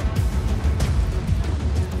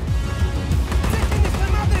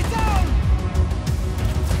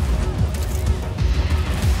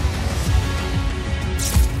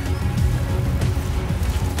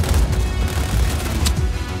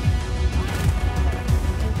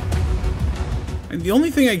 And the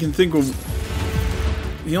only thing I can think of,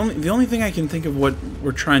 the only thing I can think of what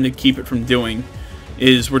we're trying to keep it from doing,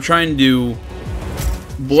 is we're trying to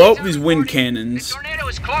blow up these wind cannons. The tornado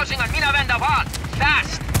is closing on Mina Vendaval.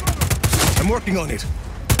 Fast! I'm working on it.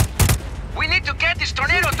 We need to get this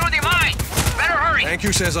tornado through the mine. Better hurry. Thank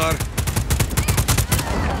you, Cesar.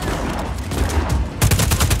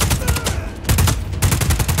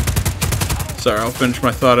 Sorry, I'll finish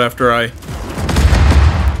my thought after I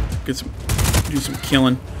do some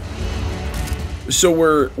killing. So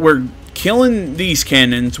we're killing these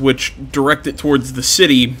cannons, which direct it towards the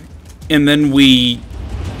city, and then we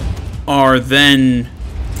are then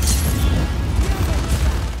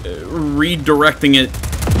redirecting it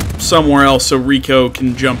somewhere else so Rico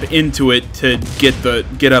can jump into it to get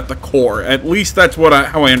at the core. At least that's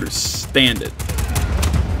how I understand it.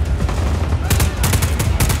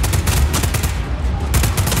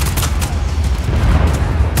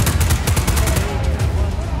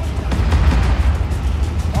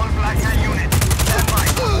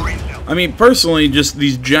 I mean, personally, just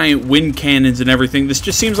these giant wind cannons and everything, this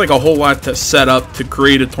just seems like a whole lot to set up to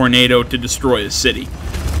create a tornado to destroy a city.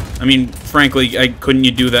 I mean, frankly, couldn't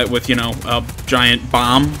you do that with, you know, a giant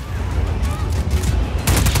bomb?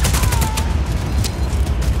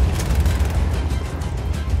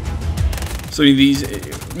 So these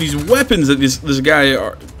weapons that this guy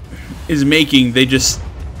is making, they just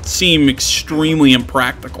seem extremely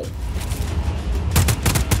impractical.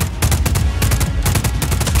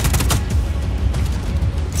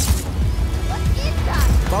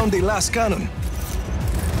 Found the last cannon.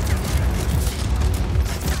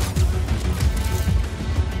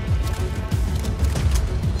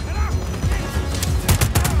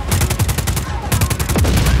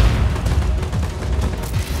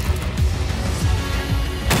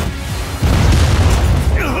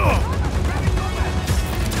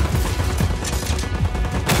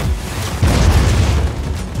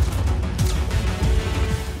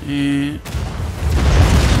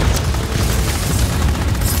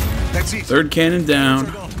 Third cannon down.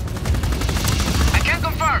 I can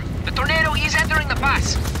confirm. The tornado is entering the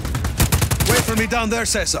pass. Wait for me down there,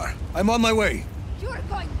 Cesar. I'm on my way. You're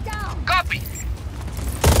going down. Copy.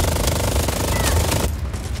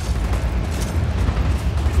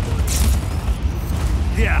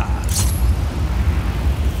 Yeah.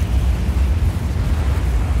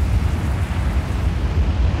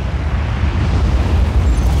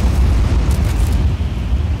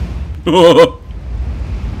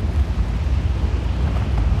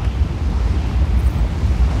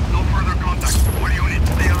 No further contact. All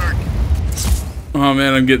units, stay alert. Oh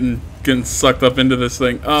man, I'm getting getting sucked up into this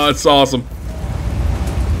thing. Oh, it's awesome.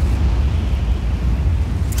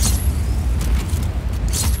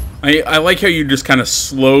 I like how you just kind of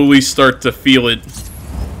slowly start to feel it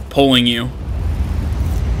pulling you.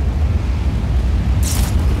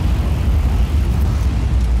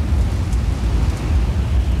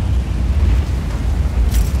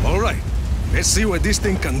 Alright, let's see what this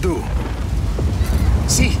thing can do.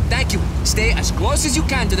 See, thank you. Stay as close as you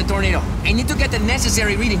can to the tornado. I need to get the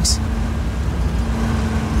necessary readings.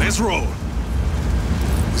 Let's roll.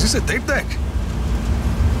 Is this a tape deck?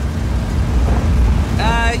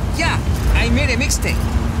 Yeah. I made a mixtape.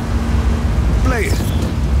 Play it.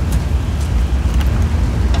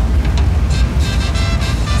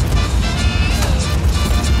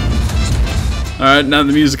 Alright, not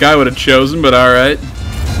the music I would have chosen, but alright.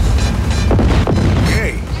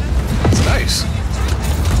 Hey, it's nice.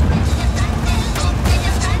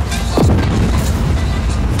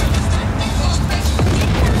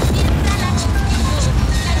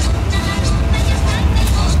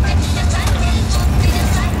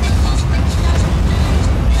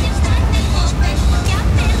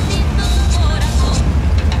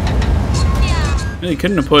 You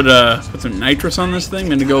couldn't have put some nitrous on this thing,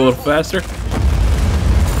 made it go a little faster.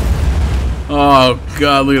 Oh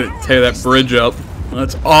god, look at it tear that bridge up.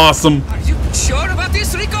 That's awesome. Are you sure about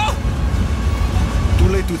this, Rico? Too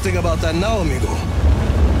late to think about that now, amigo.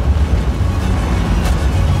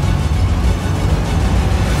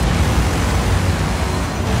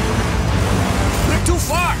 We're too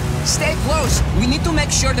far. Stay close. We need to make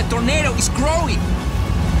sure the tornado is growing.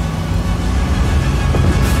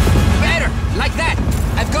 Better, like that.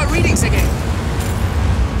 I've got readings again.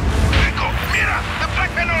 Rico, mira, the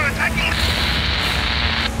black men are attacking.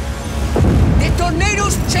 The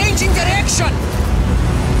tornado's changing direction.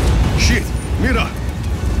 Shit, mira.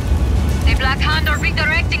 The Black Hand are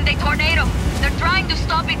redirecting the tornado. They're trying to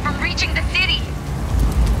stop it from reaching the city.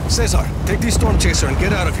 Cesar, take the storm chaser and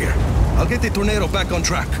get out of here. I'll get the tornado back on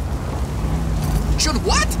track. Should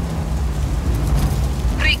what?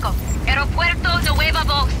 Rico, Aeropuerto Nueva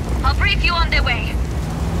Voz. I'll brief you on the way.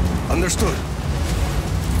 Understood.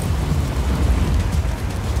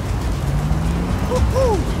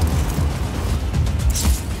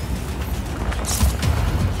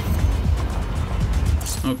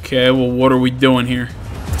 Okay, well, what are we doing here?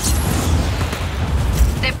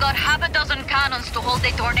 They've got half a dozen cannons to hold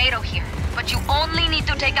the tornado here, but you only need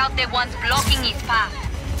to take out the ones blocking its path.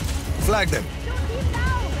 Flag them.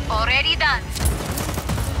 Already done.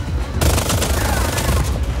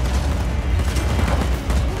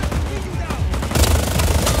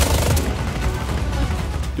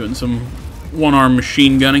 Doing some one-arm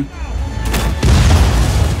machine gunning.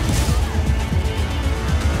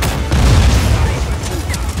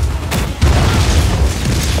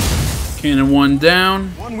 Cannon one down.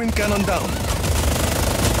 One wind cannon down.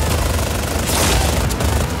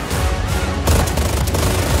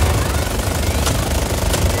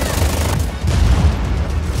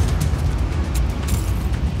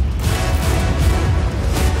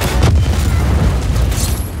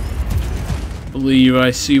 Believe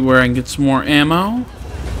I see where I can get some more ammo.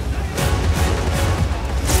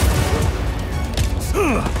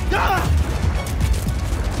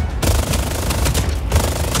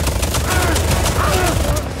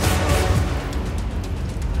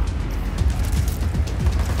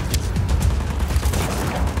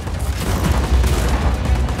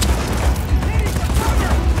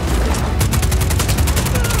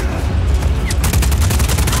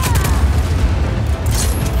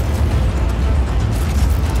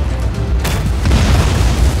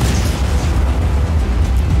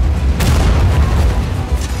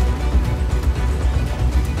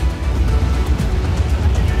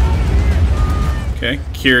 Okay,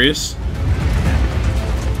 curious.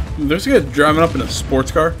 There's a guy driving up in a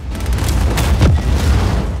sports car.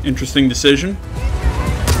 Interesting decision.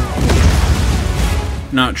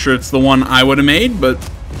 Not sure it's the one I would have made, but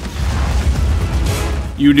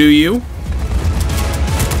you do you.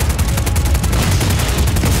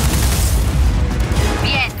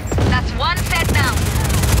 Bien, that's one set down.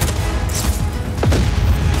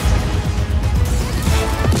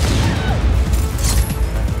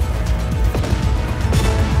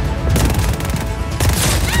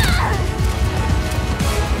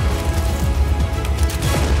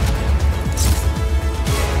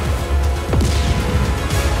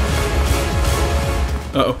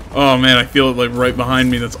 Uh-oh. Oh man, I feel it like right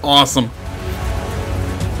behind me. That's awesome.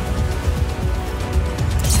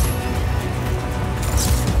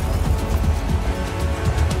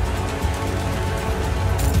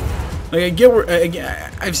 Like, I get where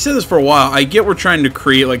I've said this for a while. I get we're trying to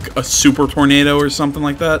create like a super tornado or something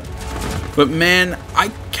like that. But man,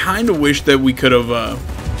 I kind of wish that we could have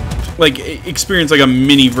like experienced like a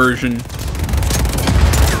mini version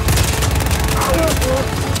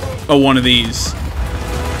of one of these.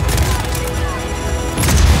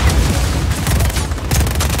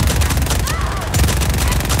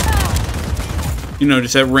 You know,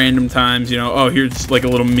 just at random times, you know, oh, here's like a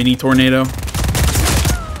little mini tornado.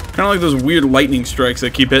 Kind of like those weird lightning strikes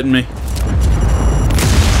that keep hitting me.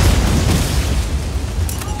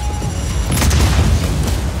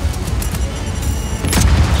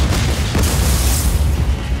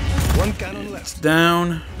 One cannon left.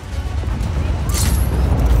 Down.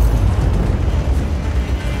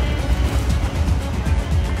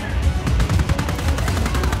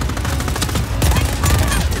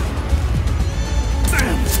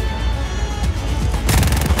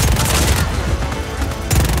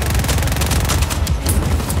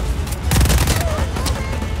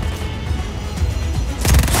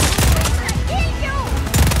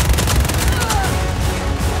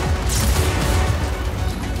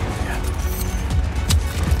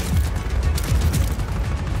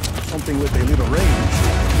 Something with a little range.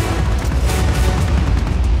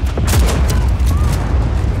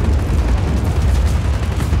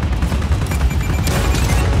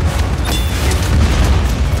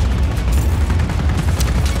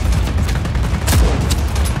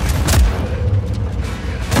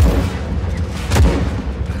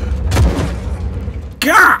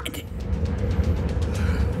 God!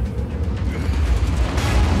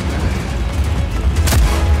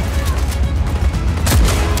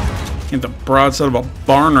 Get the broadside of a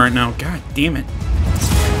barn right now. God damn it.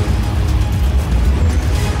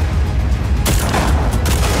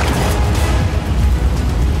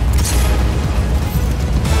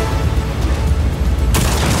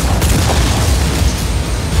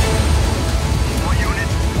 All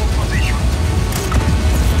units, hold position.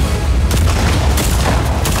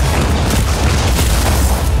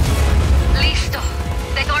 Listo.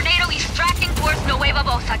 The tornado is tracking towards Nueva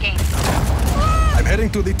Bosa again. I'm heading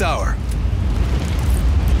to the tower.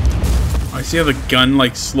 I see how the gun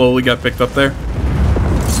like slowly got picked up there.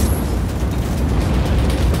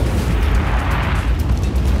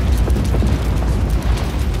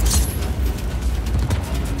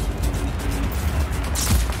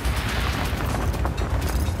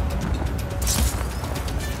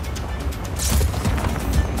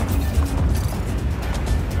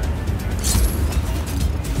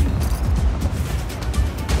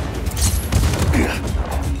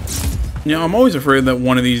 You know, I'm always afraid that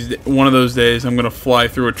one of those days I'm gonna fly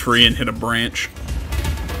through a tree and hit a branch,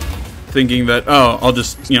 thinking that, oh, I'll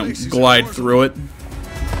just, you know, glide through it.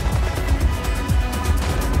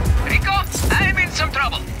 Rico, I'm in some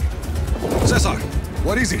trouble. Cesar,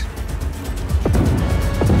 what is it?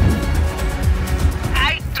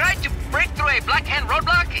 I tried to break through a black hand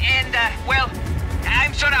roadblock and, well,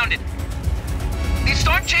 I'm surrounded. The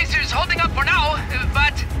storm chaser is holding up for now,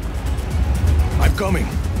 but... I'm coming.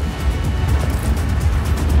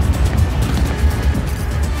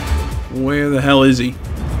 Where the hell is he?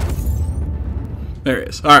 There he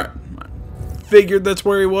is. Alright. Figured that's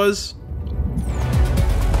where he was.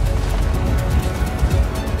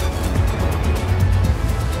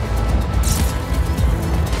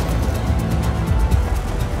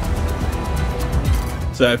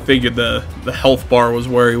 So I figured the health bar was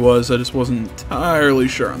where he was. I just wasn't entirely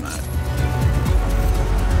sure on that.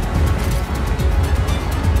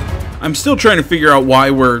 I'm still trying to figure out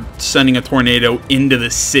why we're sending a tornado into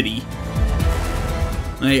the city.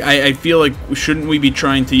 I feel like, shouldn't we be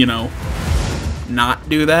trying to, you know, not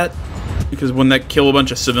do that? Because wouldn't that kill a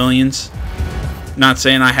bunch of civilians? Not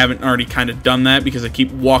saying I haven't already kind of done that, because I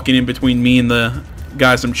keep walking in between me and the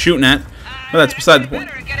guys I'm shooting at. But that's beside the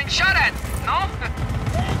point. Getting shot at,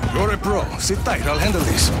 no? You're a pro. Sit tight. I'll handle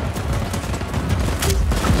this.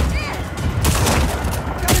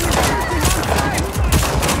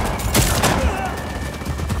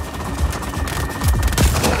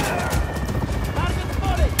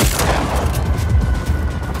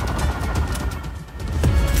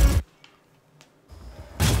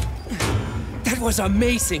 That was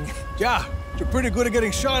amazing. Yeah, you're pretty good at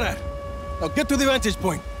getting shot at. Now get to the vantage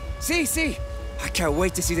point. See. I can't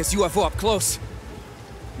wait to see this UFO up close.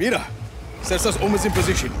 Mira, Cesar's almost in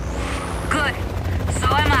position. Good. So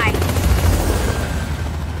am I.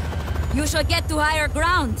 You should get to higher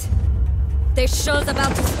ground. The show's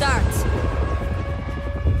about to start.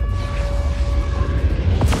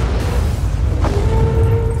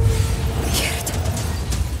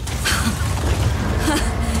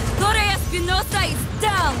 Torre Espinosa is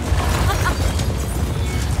down.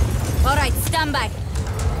 All right, stand by.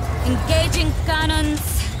 Engaging cannons.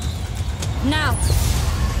 Now.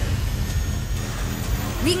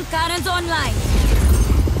 Wing cannons online.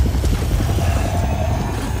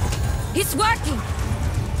 It's working.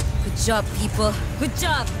 Good job, people. Good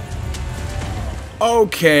job.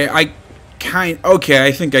 Okay, I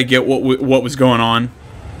think I get what was going on.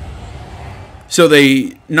 So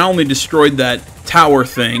they not only destroyed that tower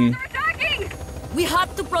thing. We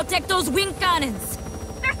have to protect those wing cannons.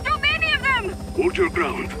 There's too many of them! Hold your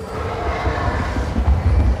ground.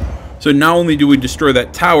 So not only do we destroy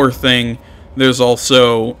that tower thing, there's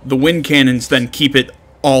also the wind cannons then keep it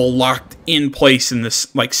all locked in place in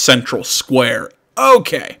this, like, central square.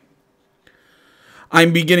 Okay.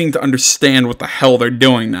 I'm beginning to understand what the hell they're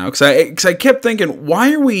doing now. Because I kept thinking,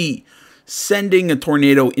 why are we sending a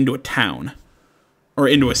tornado into a town? Or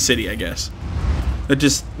into a city, I guess. That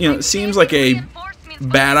just, it seems like a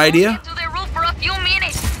bad idea.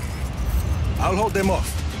 I'll hold them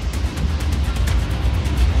off.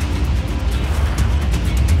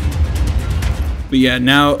 But yeah,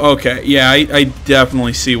 now, okay, yeah, I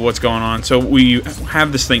definitely see what's going on. So we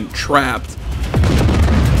have this thing trapped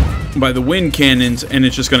by the wind cannons, and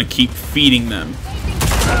it's just going to keep feeding them.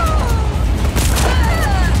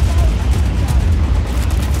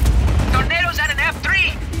 Tornadoes at an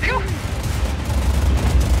F3! Phew!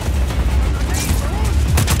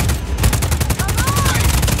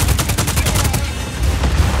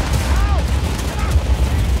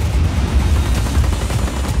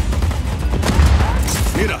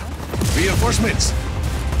 Mira, reinforcements.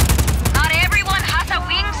 Not everyone has a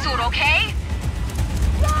wingsuit, okay?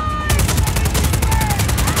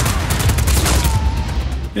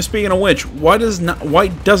 Yeah, speaking of which, why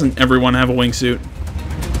doesn't everyone have a wingsuit?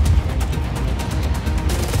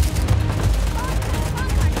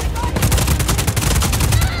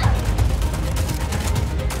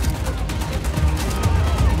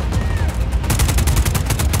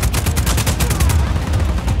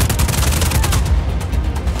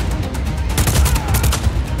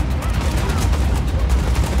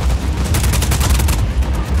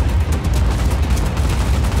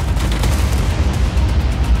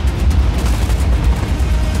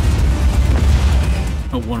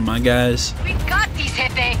 One of my guys. We got these,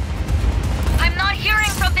 Jefe. I'm not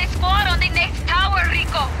hearing from the squad on the next tower,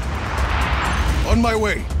 Rico. On my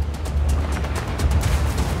way.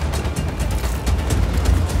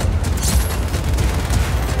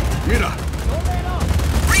 Mira.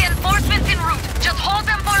 Reinforcements en route. Just hold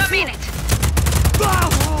them for a minute.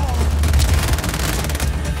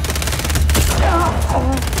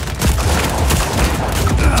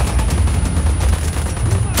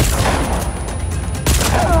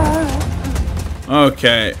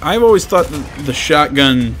 Okay, I've always thought that the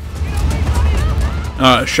shotgun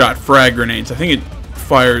shot frag grenades. I think it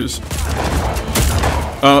fires.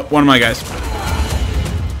 One of my guys.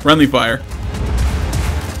 Friendly fire.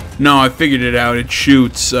 No, I figured it out. It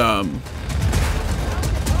shoots. Why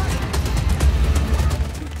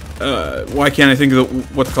can't I think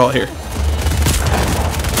of what to call it here?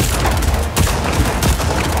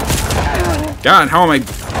 God, how am I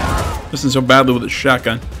missing so badly with a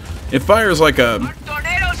shotgun? It fires like a...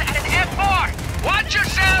 Tornadoes at an F4! Watch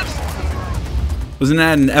yourselves! Wasn't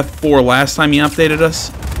that an F4 last time you updated us?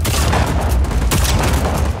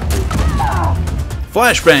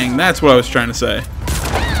 Flashbang, that's what I was trying to say.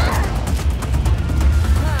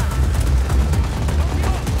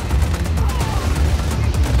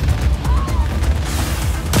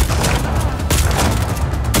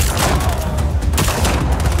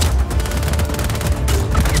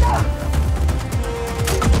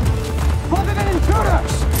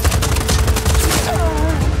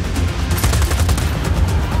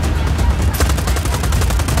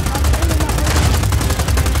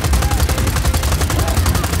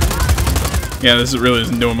 Yeah, this really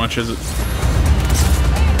isn't doing much, is it?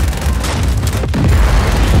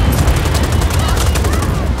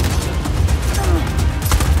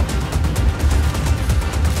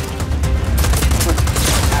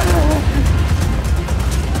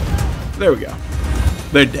 There we go.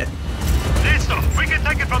 They're dead. Listo, we can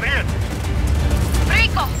take it from here.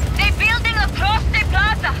 Rico, they're building across the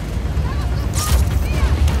plaza.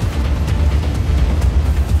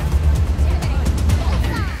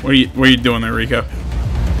 What are you doing there, Rico?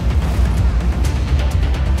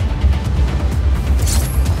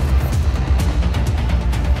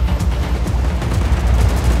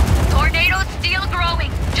 Tornadoes still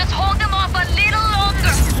growing. Just hold them off a little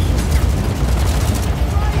longer.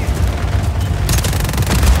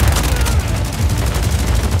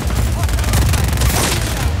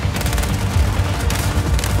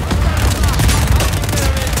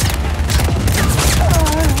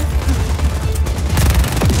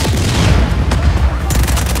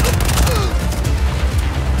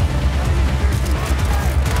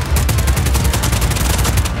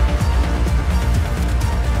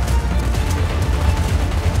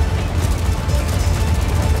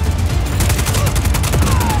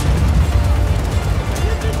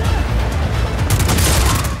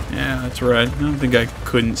 I don't think I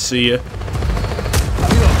couldn't see you.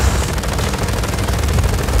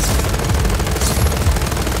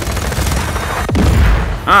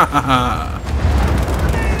 Ha ha ha!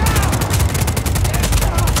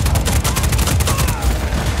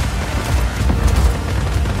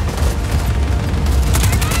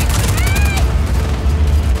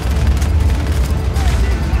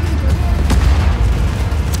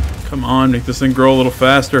 Come on, make this thing grow a little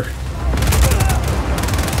faster.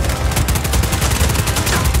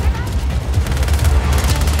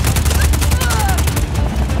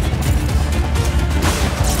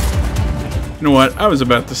 You know what? I was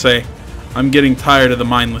about to say I'm getting tired of the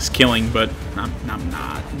mindless killing, but I'm not.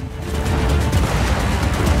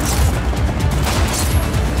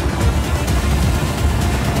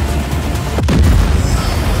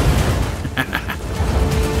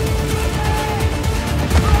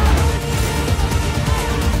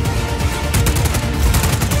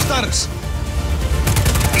 Status.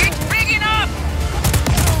 It's big enough!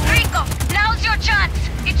 Rico, now's your chance.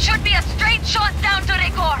 It should be a straight shot down to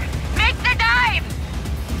the core. Make the dive!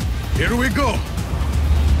 Here we go.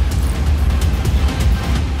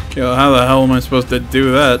 Okay, well, how the hell am I supposed to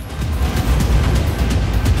do that?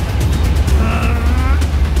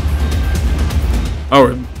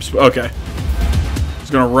 Oh, okay.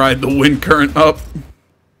 Just gonna ride the wind current up.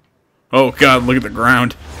 Oh god, look at the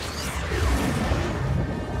ground.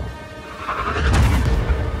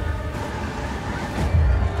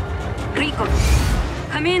 Rico,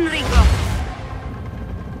 come in, Rico.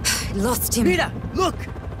 Lost him. Mira, look!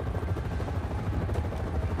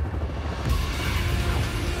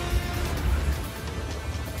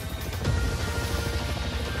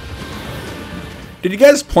 Did you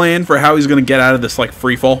guys plan for how he's gonna get out of this, like,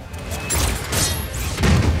 free fall?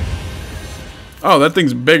 Oh, that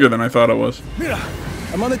thing's bigger than I thought it was. Mira,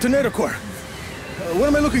 I'm on the tornado core. What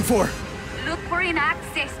am I looking for? Look for an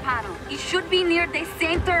access panel. It should be near the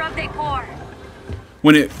center of the core.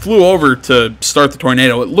 When it flew over to start the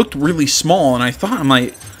tornado, it looked really small, and I thought, I'm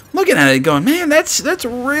like, looking at it going, man, that's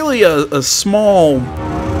really a small,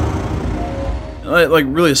 like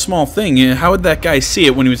really a small thing. How would that guy see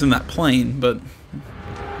it when he was in that plane? But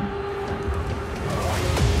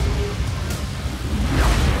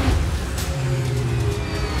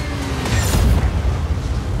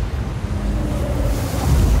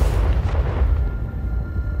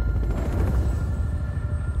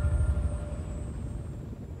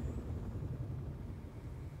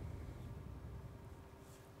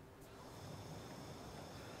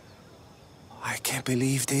I can't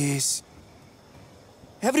believe this.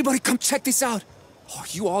 Everybody come check this out. Oh,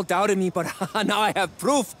 you all doubted me, but now I have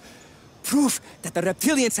proof. Proof that the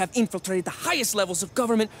reptilians have infiltrated the highest levels of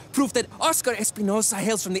government. Proof that Oscar Espinosa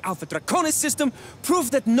hails from the Alpha Draconis system.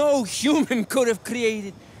 Proof that no human could have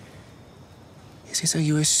created... Is this a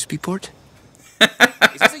USB port?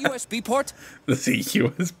 Is this a USB port? this is a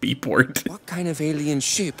USB port. What kind of alien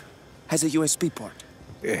ship has a USB port?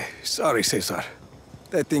 Sorry, Cesar.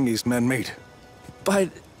 That thing is man-made. But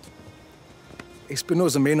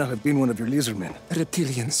Espinosa may not have been one of your lizardmen,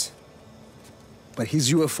 reptilians. but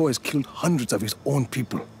his UFO has killed hundreds of his own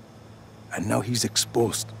people. And now he's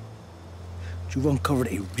exposed. You've uncovered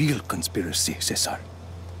a real conspiracy, Cesar.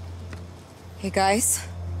 Hey guys,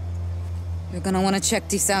 you're gonna want to check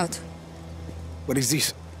this out. What is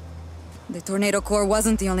this? The tornado core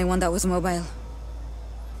wasn't the only one that was mobile.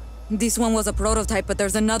 This one was a prototype, but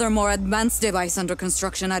there's another more advanced device under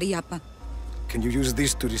construction at IAPA. Can you use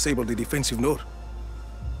this to disable the defensive node?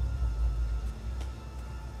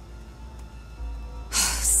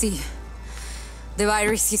 See, the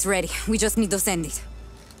virus is ready. We just need to send it.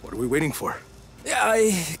 What are we waiting for? Yeah,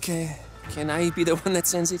 can I be the one that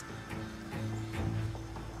sends it?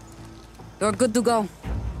 You're good to go.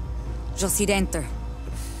 Just hit enter.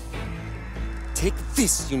 Take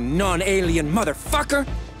this, you non-alien motherfucker!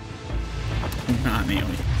 Not an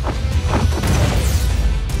alien.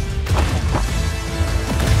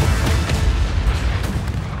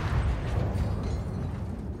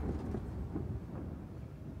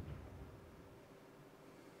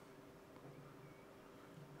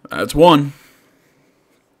 That's one.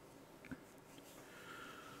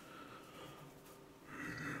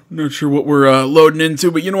 Not sure what we're loading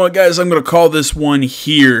into, but you know what, guys? I'm going to call this one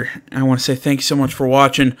here. I want to say thank you so much for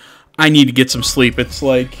watching. I need to get some sleep. It's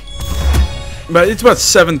like... But it's about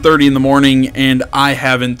 7:30 in the morning, and I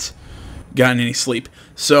haven't gotten any sleep.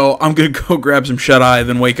 So I'm going to go grab some shut-eye,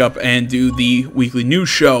 then wake up and do the weekly news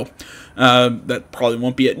show. That probably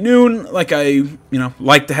won't be at noon, like I,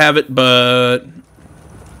 like to have it, but...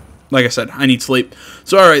 like I said, I need sleep.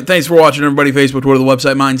 So, alright, thanks for watching, everybody. Facebook, Twitter, the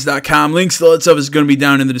website, minds.com. Links to all that stuff is going to be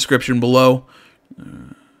down in the description below.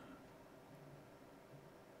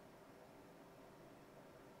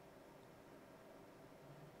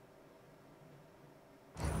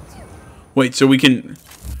 Wait, so we can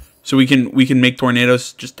make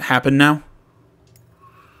tornadoes just happen now?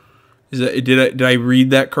 Is that, did I read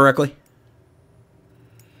that correctly?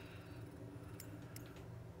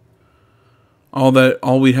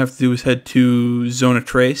 All we'd have to do is head to Zona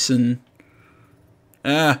Trace and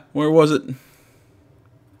where was it?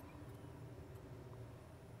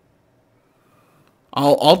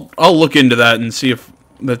 I'll look into that and see if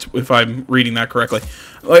I'm reading that correctly.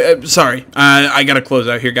 Sorry, I gotta close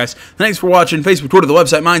out here, guys. Thanks for watching. Facebook, Twitter, the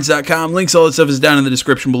website, minds.com. Links, all that stuff is down in the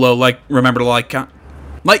description below. Remember to like, comment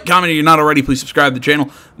if you're not already. Please subscribe to the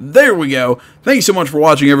channel. There we go. Thank you so much for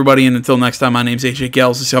watching, everybody, and until next time, my name's AJ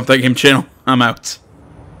Gels. This is the Game Channel. I'm out.